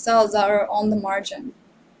all these cells that are on the margin.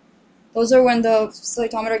 Those are when the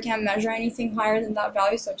cytometer can't measure anything higher than that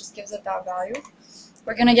value, so it just gives it that value.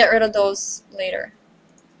 We're going to get rid of those later.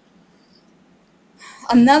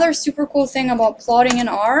 Another super cool thing about plotting in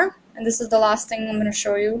R, and this is the last thing I'm going to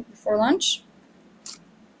show you before lunch.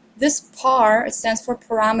 This par, it stands for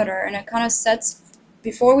parameter, and it kind of sets,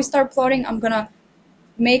 before we start plotting, I'm going to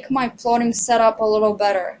make my plotting setup a little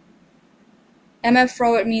better. MF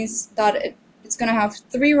row, it means that it's going to have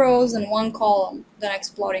 3 rows and 1 column, the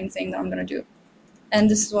next plotting thing that I'm going to do. And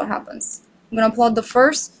this is what happens. I'm going to plot the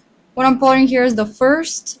first, what I'm plotting here is the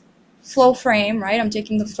first flow frame, right? I'm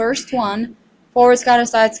taking the first one, forward scatter,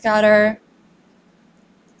 side scatter.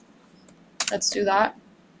 Let's do that.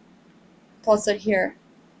 Plots it here.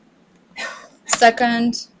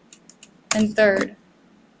 Second and third.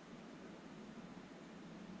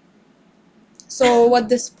 So what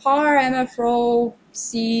this par MF row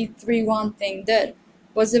C31 thing did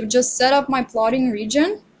was it just set up my plotting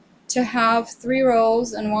region to have 3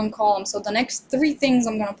 rows and 1 column. So the next 3 things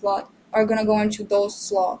I'm going to plot are going to go into those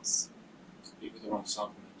slots. Speak with the wrong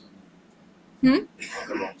sample Hmm? names.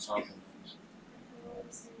 The wrong sample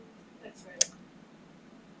names. That's right.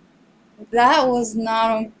 That was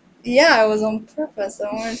not on, yeah, it was on purpose.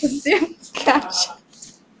 I wanted to see if catch.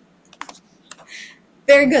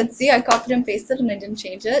 Very good. See, I copied and pasted and I didn't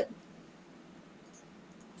change it.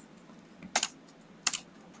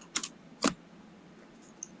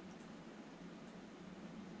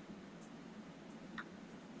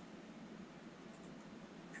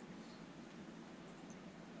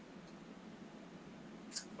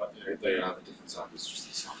 But they are the different samples, just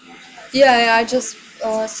the sample. Yeah, I just,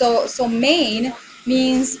 so main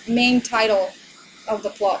means main title of the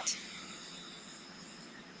plot.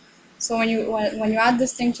 So when you add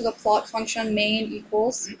this thing to the plot function, main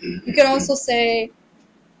equals, you can also say,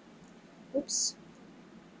 oops,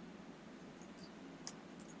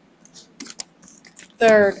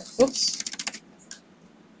 third, oops.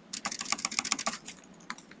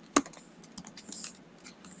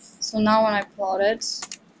 So now when I plot it,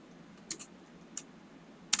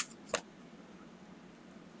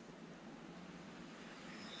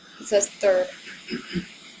 it says third.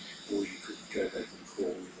 Or you could go back and call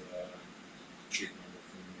with a tube number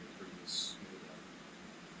from your previous video.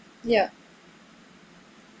 Yeah.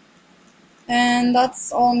 And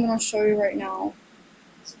that's all I'm going to show you right now.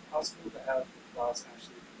 Is it possible to have the plots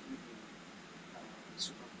actually completely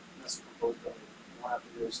not superimposed, but one after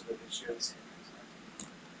the other so that they share the same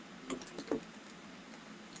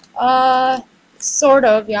exact? Sort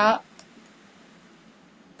of, yeah.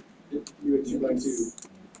 You would 2 by 2,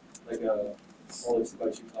 like all the 2 by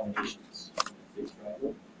 2 combinations, fixed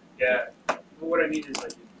triangle. Yeah. But what I mean is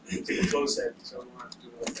like it's a flow set, so we want to do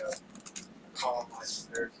like a column-wise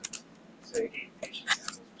comparison, say 8 patient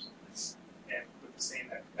samples or something, and with the same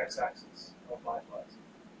x-axis of y flags.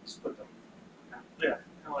 Split them. Yeah,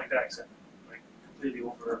 kind of like that, except like completely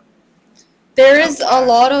over. There is a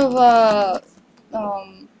lot of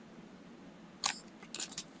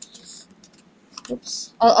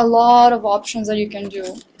a lot of options that you can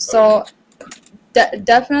do. So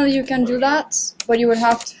definitely you can do that, but you would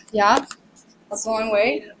have to, yeah, that's one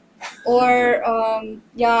way. Or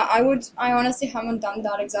yeah, I honestly haven't done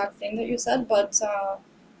that exact thing that you said, but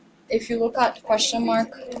if you look at question mark,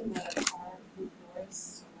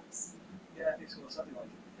 Yeah, I think so. Something like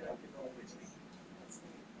it. Yeah, I think the only way to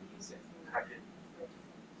hack it.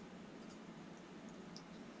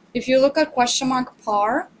 if you look at question mark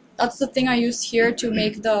par, that's the thing I used here to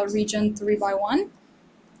make the region 3x1.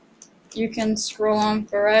 You can scroll on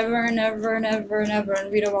forever and ever and ever and ever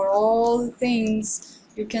and read about all the things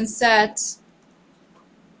you can set.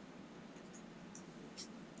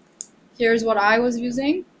 Here's what I was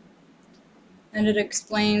using, and it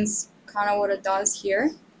explains kind of what it does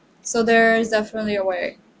here. So there's definitely a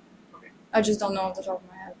way. I just don't know off the top of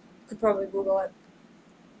my head. Could probably Google it.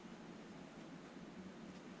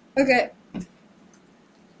 Okay.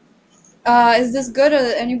 Is this good?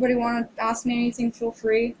 Anybody want to ask me anything? Feel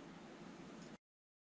free.